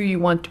 Do you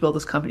want to build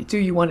this company? Do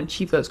you want to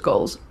achieve those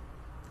goals?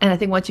 And I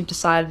think once you've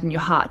decided in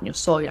your heart and your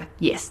soul, you're like,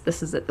 yes,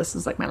 this is it. This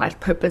is like my life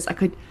purpose.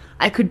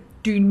 I could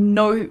do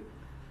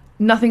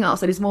nothing else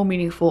that is more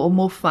meaningful or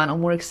more fun or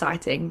more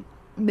exciting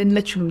than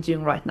literally what I'm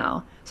doing right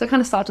now. So I kind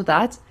of start with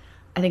that.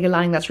 I think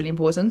aligning that's really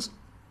important.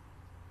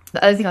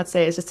 The other thing I'd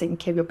say is just taking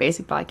care of your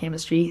basic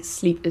biochemistry.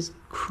 Sleep is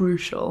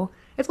crucial.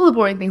 It's all the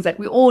boring things that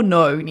we all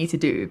know we need to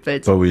do,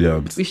 but we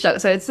don't.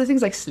 So it's the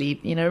things like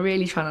sleep,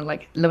 really trying to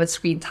like limit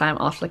screen time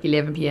after like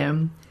 11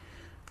 p.m.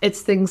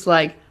 It's things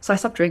like, so I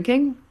stopped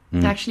drinking.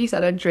 Actually, so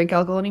I don't drink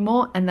alcohol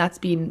anymore, and that's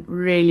been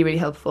really, really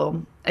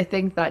helpful. I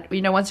think that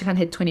once you kind of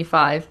hit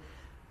 25,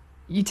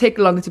 you take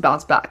longer to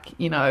bounce back,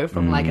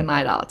 from like a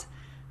night out.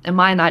 And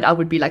my night out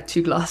would be like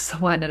 2 glasses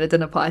of wine at a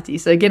dinner party.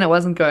 So again,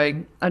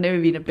 I've never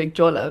been a big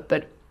joller,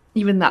 but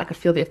even that I could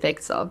feel the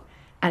effects of,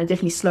 and it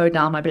definitely slowed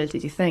down my ability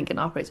to think and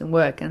operate and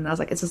work. And I was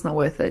like, it's just not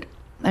worth it.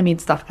 I mean,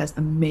 stuff has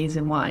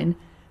amazing wine,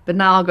 but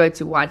now I'll go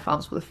to wine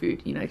farms for the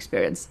food,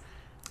 experience.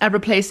 I've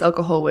replaced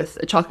alcohol with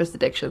a chocolate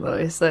addiction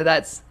though, so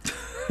that's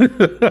not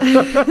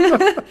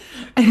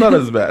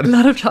as bad. A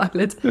lot of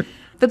chocolate.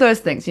 But those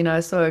things,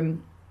 so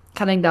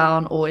cutting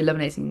down or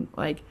eliminating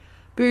like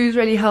booze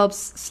really helps.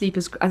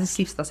 Sleep's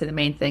that's the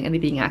main thing, and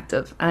then being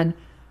active. And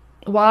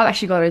while I've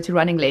actually got into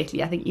running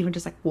lately, I think even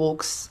just like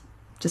walks,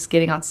 just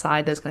getting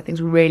outside, those kind of things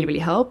really, really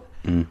help.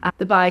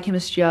 The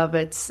biochemistry of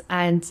it.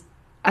 And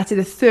I'd say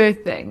the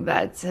third thing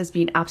that has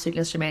been absolutely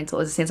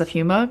instrumental is a sense of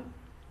humor.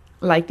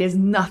 Like there's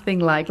nothing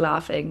like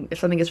laughing if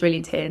something is really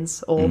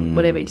intense or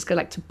whatever. You just go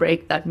like to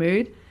break that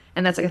mood,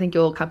 and that's like I think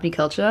your company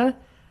culture.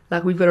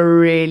 Like we've got a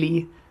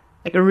really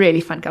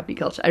fun company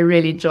culture. I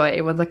really enjoy it.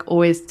 Everyone's like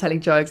always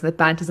telling jokes, and the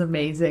banter's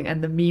amazing,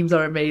 and the memes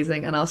are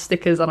amazing, and our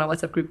stickers on our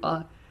WhatsApp group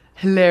are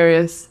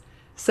hilarious.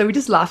 So we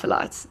just laugh a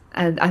lot,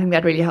 and I think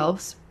that really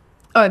helps.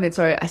 Oh, and then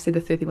sorry, I said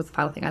the third thing was the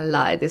final thing. I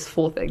lied. There's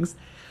 4 things.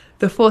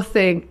 The fourth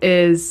thing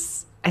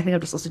is I think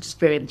I'm just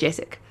very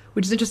energetic,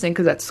 which is interesting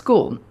because at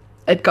school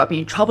it got me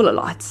in trouble a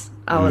lot.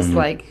 I was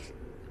like,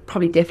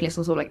 probably definitely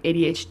some sort of like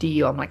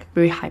ADHD, or I'm like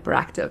very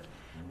hyperactive.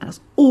 And I was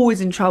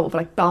always in trouble for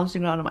like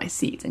bouncing around on my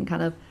seat and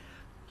kind of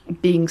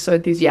being so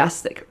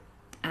enthusiastic.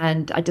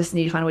 And I just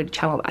needed to find a way to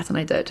channel that, and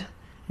I did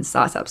in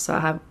startups. So I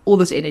have all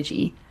this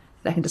energy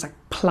that I can just like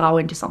plow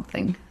into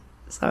something.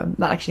 So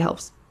that actually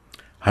helps.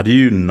 How do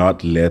you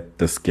not let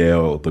the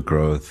scale, the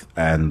growth,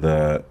 and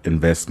the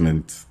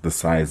investment, the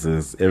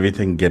sizes,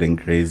 everything getting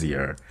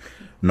crazier,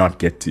 not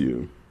get to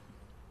you?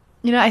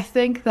 I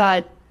think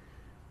that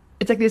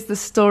it's like there's this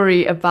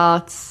story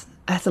about,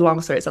 it's a long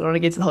story, so I don't want to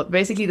get into the whole,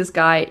 basically this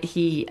guy,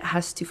 he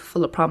has to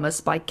fulfill a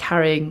promise by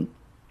carrying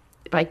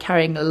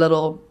a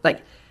little,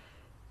 like,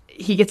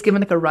 he gets given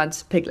like a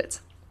runt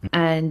piglet,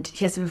 and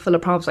he has to fulfill a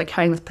promise by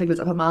carrying this piglet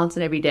up a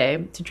mountain every day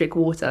to drink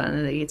water, and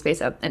then it gets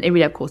better, and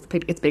every day of course the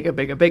piglet gets bigger,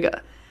 bigger,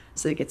 bigger,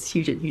 so it gets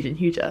huger and huger and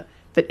huger,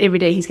 but every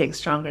day he's getting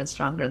stronger and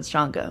stronger and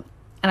stronger.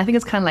 And I think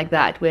it's kind of like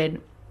that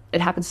when it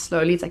happens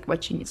slowly. It's like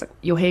it's like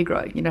your hair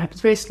growing, it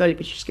happens very slowly,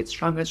 but you just get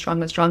stronger and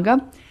stronger and stronger.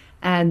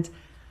 And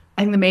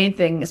I think the main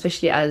thing,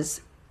 especially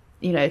as,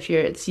 if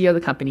you're the CEO of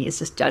the company, is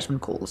just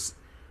judgment calls.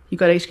 You've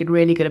got to actually get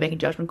really good at making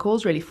judgment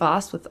calls really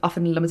fast with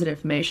often limited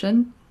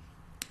information.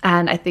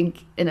 And I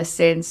think in a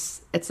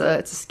sense, it's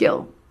a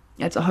skill.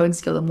 It's a honed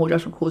skill. The more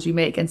judgment calls you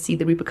make and see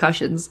the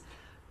repercussions,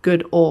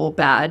 good or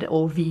bad,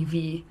 or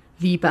V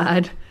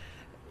bad,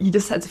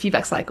 it's a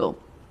feedback cycle.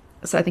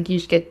 So I think you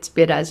should get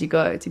better as you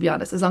go, to be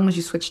honest, as long as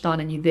you switched on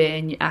and you're there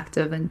and you're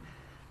active and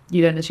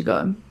you learn as you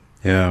go.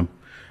 Yeah.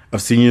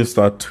 I've seen you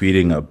start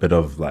tweeting a bit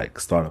of like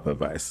startup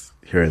advice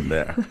here and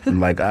there. And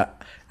like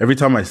every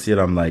time I see it,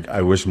 I'm like,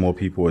 I wish more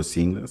people were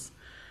seeing this.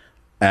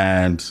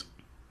 And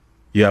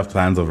you have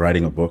plans of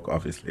writing a book,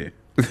 obviously.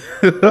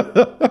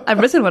 I've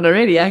written one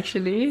already,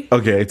 actually.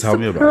 Okay, tell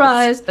me about it.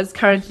 Surprise! It's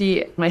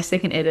currently my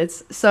second edit.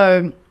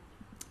 So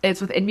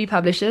it's with NB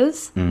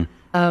Publishers.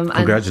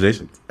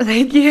 Congratulations.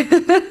 Thank you.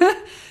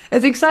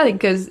 It's exciting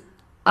because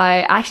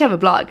I actually have a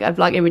blog. I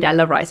blog every day. I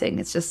love writing.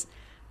 It's just,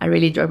 I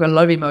really enjoy. I've got a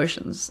lot of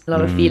emotions, a lot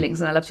of feelings,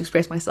 and I love to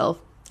express myself.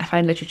 I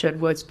find literature and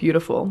words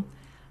beautiful.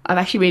 I've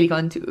actually really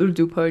gone into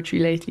Urdu poetry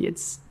lately.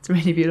 It's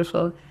really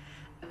beautiful.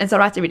 And so I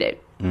write every day.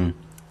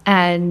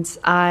 And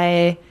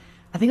I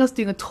I think I was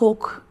doing a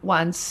talk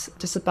once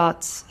just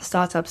about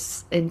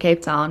startups in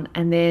Cape Town,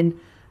 and then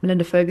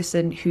Melinda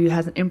Ferguson, who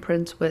has an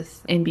imprint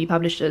with NB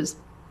Publishers,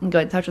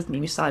 got in touch with me.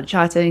 We started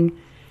chatting,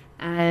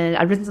 and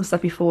I'd written some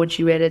stuff before, and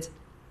she read it,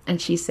 and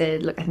she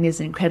said, look, I think there's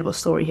an incredible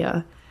story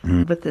here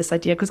with this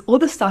idea, because all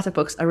the startup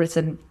books are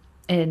written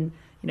in,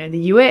 in the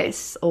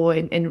US or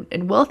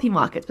in wealthy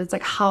markets, but it's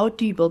like, how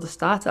do you build a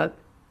startup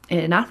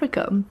in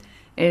Africa,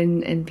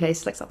 in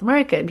places like South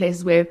America, in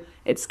places where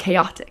it's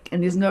chaotic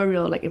and there's no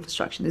real like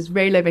infrastructure, there's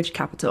very low venture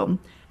capital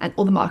and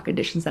all the market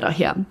conditions that are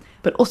here,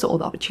 but also all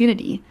the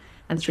opportunity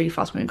and this really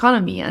fast growing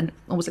economy and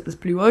almost like this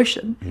blue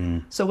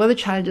ocean. So what are the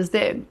challenges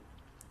there?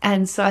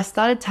 And so I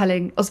started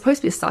telling, it was supposed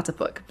to be a startup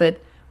book,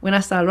 but when I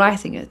started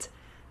writing it,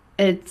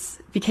 it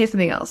became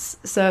something else.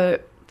 So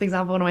for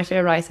example, one of my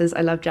favorite writers,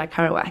 I love Jack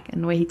Kerouac,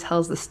 and the way he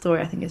tells the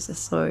story, I think is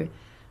just so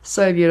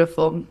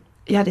beautiful.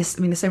 Yeah, the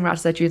same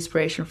writers I drew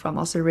inspiration from. I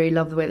also really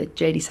love the way that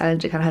J.D.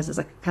 Salinger kind of has this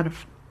like kind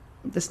of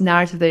this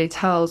narrative that he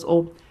tells,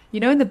 or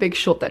in The Big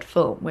Short, that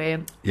film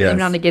where every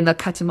now and again they'll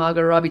cut to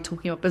Margot Robbie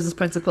talking about business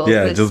principles.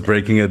 Yeah, just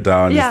breaking it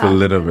down just a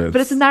little bit.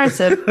 But it's a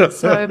narrative.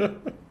 So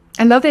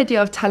I love the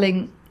idea of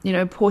telling,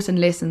 important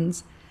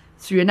lessons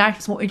through a narrative.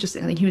 It's more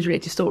interesting. I think he was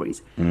related to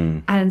stories.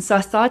 And so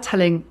I started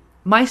telling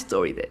my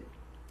story then.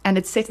 And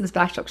it's set in this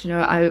backdrop.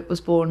 I was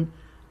born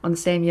on the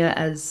same year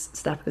as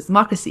South Africa's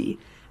democracy.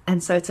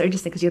 And so it's so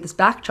interesting because you have this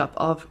backdrop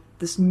of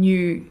this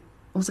new,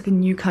 almost like a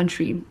new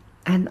country.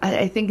 And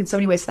I think in so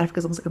many ways, South Africa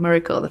is almost like a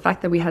miracle. The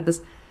fact that we had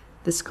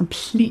this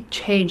complete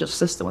change of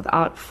system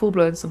without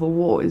full-blown civil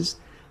war is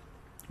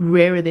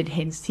rarer than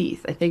hen's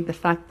teeth. I think the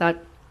fact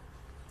that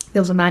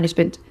there was a man who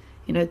spent,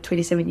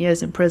 27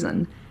 years in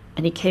prison,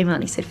 and he came out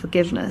and he said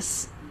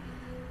forgiveness.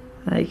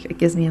 Like, it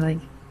gives me like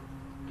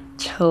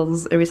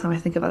chills every time I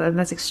think about that. And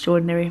that's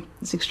extraordinary.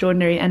 It's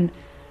extraordinary. And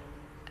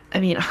I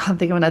mean, I can't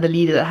think of another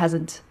leader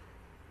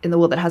in the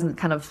world that hasn't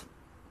kind of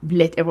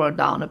let everyone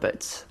down a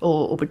bit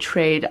or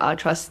betrayed our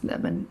trust in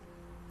them. And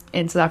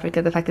in South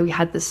Africa, the fact that we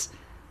had this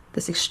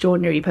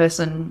extraordinary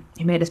person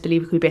who made us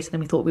believe we were better than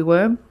we thought we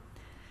were.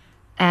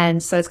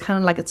 And so it's kind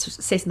of like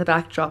it's set in the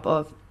backdrop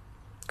of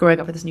growing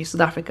up in this new South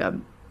Africa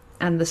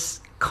and this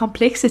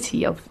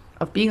complexity of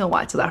being a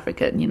white South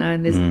African,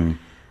 and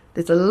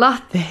there's a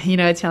lot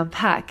there, to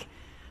unpack,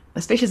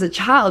 especially as a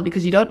child,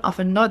 because you don't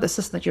often know the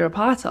system that you're a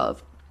part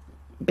of,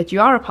 but you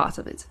are a part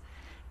of it.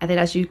 And then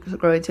as you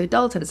grow into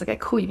adulthood, it's like, okay,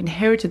 cool, you've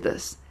inherited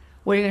this.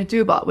 What are you going to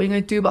do about it? What are you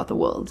going to do about the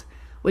world?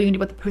 What are you going to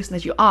do about the person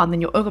that you are? And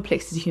then your own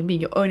complexities as a human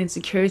being, your own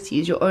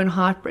insecurities, your own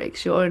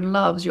heartbreaks, your own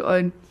loves, your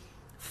own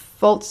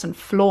faults and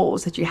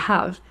flaws that you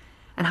have,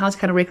 and how to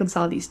kind of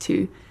reconcile these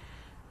two.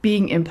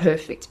 Being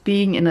imperfect,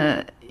 being in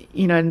a,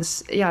 in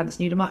this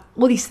new democracy,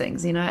 all these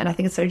things, and I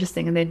think it's so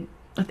interesting. And then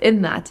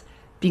within that,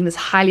 being this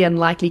highly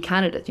unlikely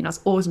candidate, I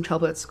was always in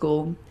trouble at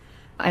school.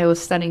 I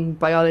was studying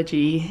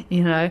biology,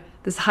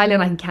 this highly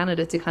unlikely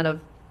candidate to kind of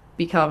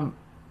become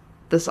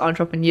this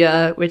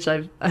entrepreneur, which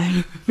I've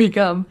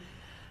become,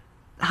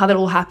 how that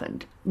all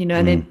happened, and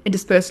then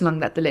interspersed along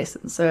that the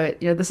lessons. So,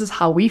 this is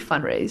how we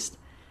fundraised,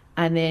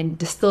 and then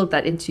distilled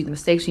that into the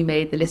mistakes we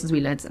made, the lessons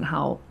we learned, and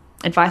how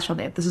advice from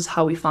them. This is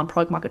how we found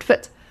product market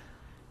fit,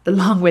 the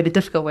long way, the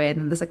difficult way, and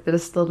then there's like the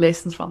distilled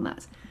lessons from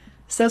that.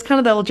 So it's kind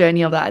of the whole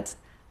journey of that.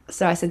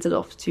 So I sent it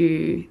off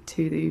to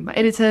my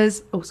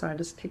editors. Oh, sorry, I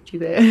just kicked you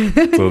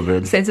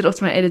there. Sent it off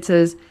to my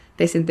editors.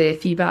 They sent their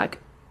feedback.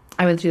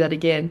 I went through that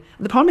again.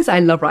 The problem is I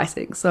love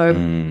writing, so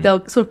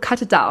they'll sort of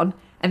cut it down,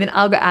 and then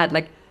I'll go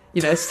add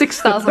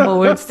 6,000 more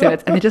words to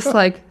it, and they're just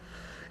like,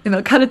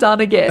 cut it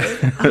down again.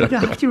 I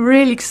have to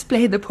really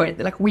explain the point.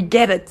 They're like, we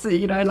get it,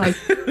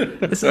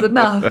 this is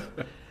enough.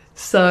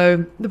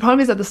 So the problem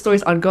is that the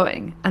story's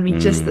ongoing. I mean,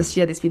 just this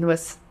year, there's been the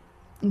most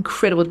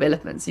incredible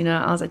developments.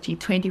 I was at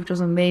G20, which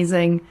was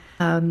amazing.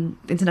 The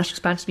international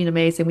expansion's been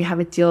amazing. We have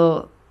a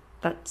deal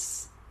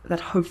that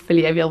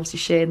hopefully I'll be able to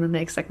share in the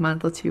next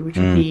month or two, which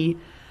would be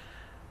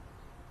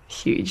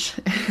huge,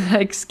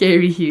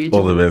 scary huge.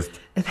 All the best.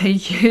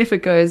 Thank you. If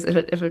it goes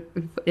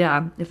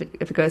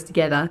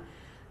together.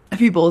 A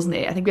few balls in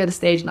there. I think we're at a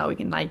stage now we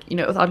can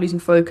without losing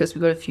focus,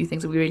 we've got a few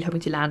things that we're really hoping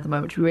to land at the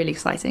moment, which are really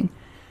exciting.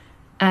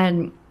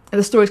 And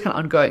the story's kind of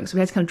ongoing. So we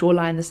had to kind of draw a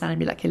line in the sand and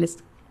be like, hey,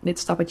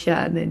 let's stop it here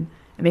and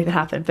make it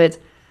happen. But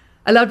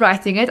I loved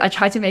writing it. I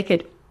tried to make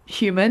it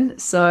human,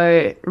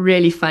 so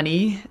really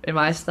funny in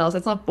my style. So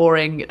it's not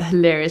boring,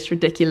 hilarious,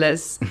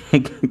 ridiculous.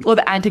 All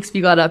the antics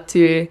we got up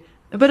to.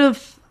 A bit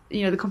of,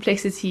 the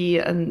complexity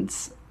and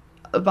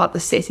about the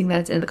setting that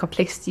it's in, the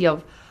complexity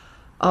of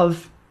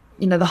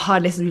the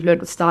hard lessons we've learned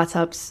with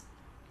startups.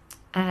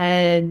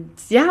 And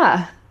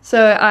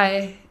so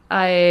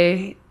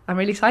I'm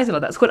really excited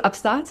about that. It's called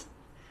Upstart.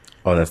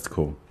 Oh, that's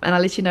cool. And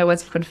I'll let you know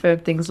once we've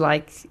confirmed things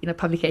like,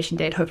 publication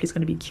date. Hopefully it's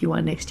going to be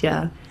Q1 next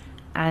year.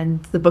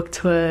 And the book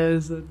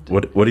tours. And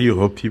what do you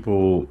hope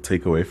people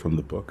take away from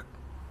the book?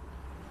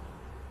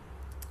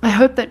 I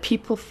hope that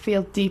people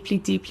feel deeply,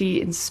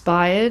 deeply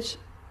inspired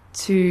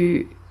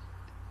to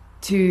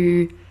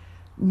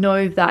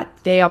know that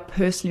they are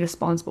personally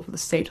responsible for the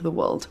state of the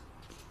world.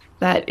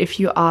 That if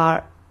you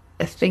are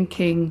a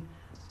thinking,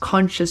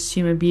 conscious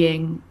human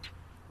being,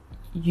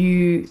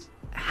 you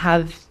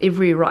have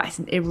every right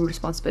and every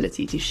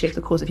responsibility to shape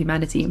the cause of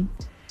humanity.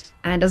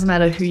 And it doesn't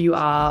matter who you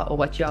are or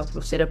what you have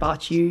said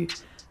about you,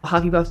 or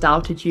how people have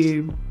doubted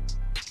you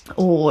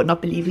or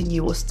not believed in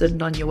you or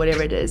stood on you,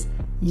 whatever it is,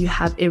 you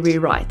have every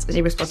right and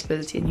every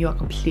responsibility, and you are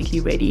completely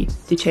ready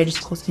to change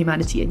the course of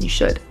humanity, and you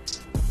should.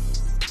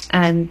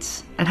 And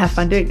have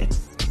fun doing it.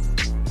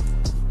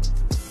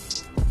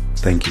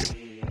 Thank you.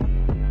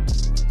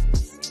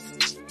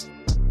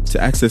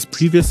 To access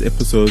previous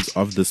episodes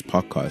of this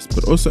podcast,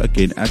 but also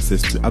gain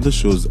access to other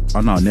shows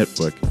on our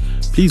network,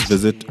 please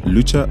visit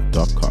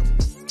lucha.com.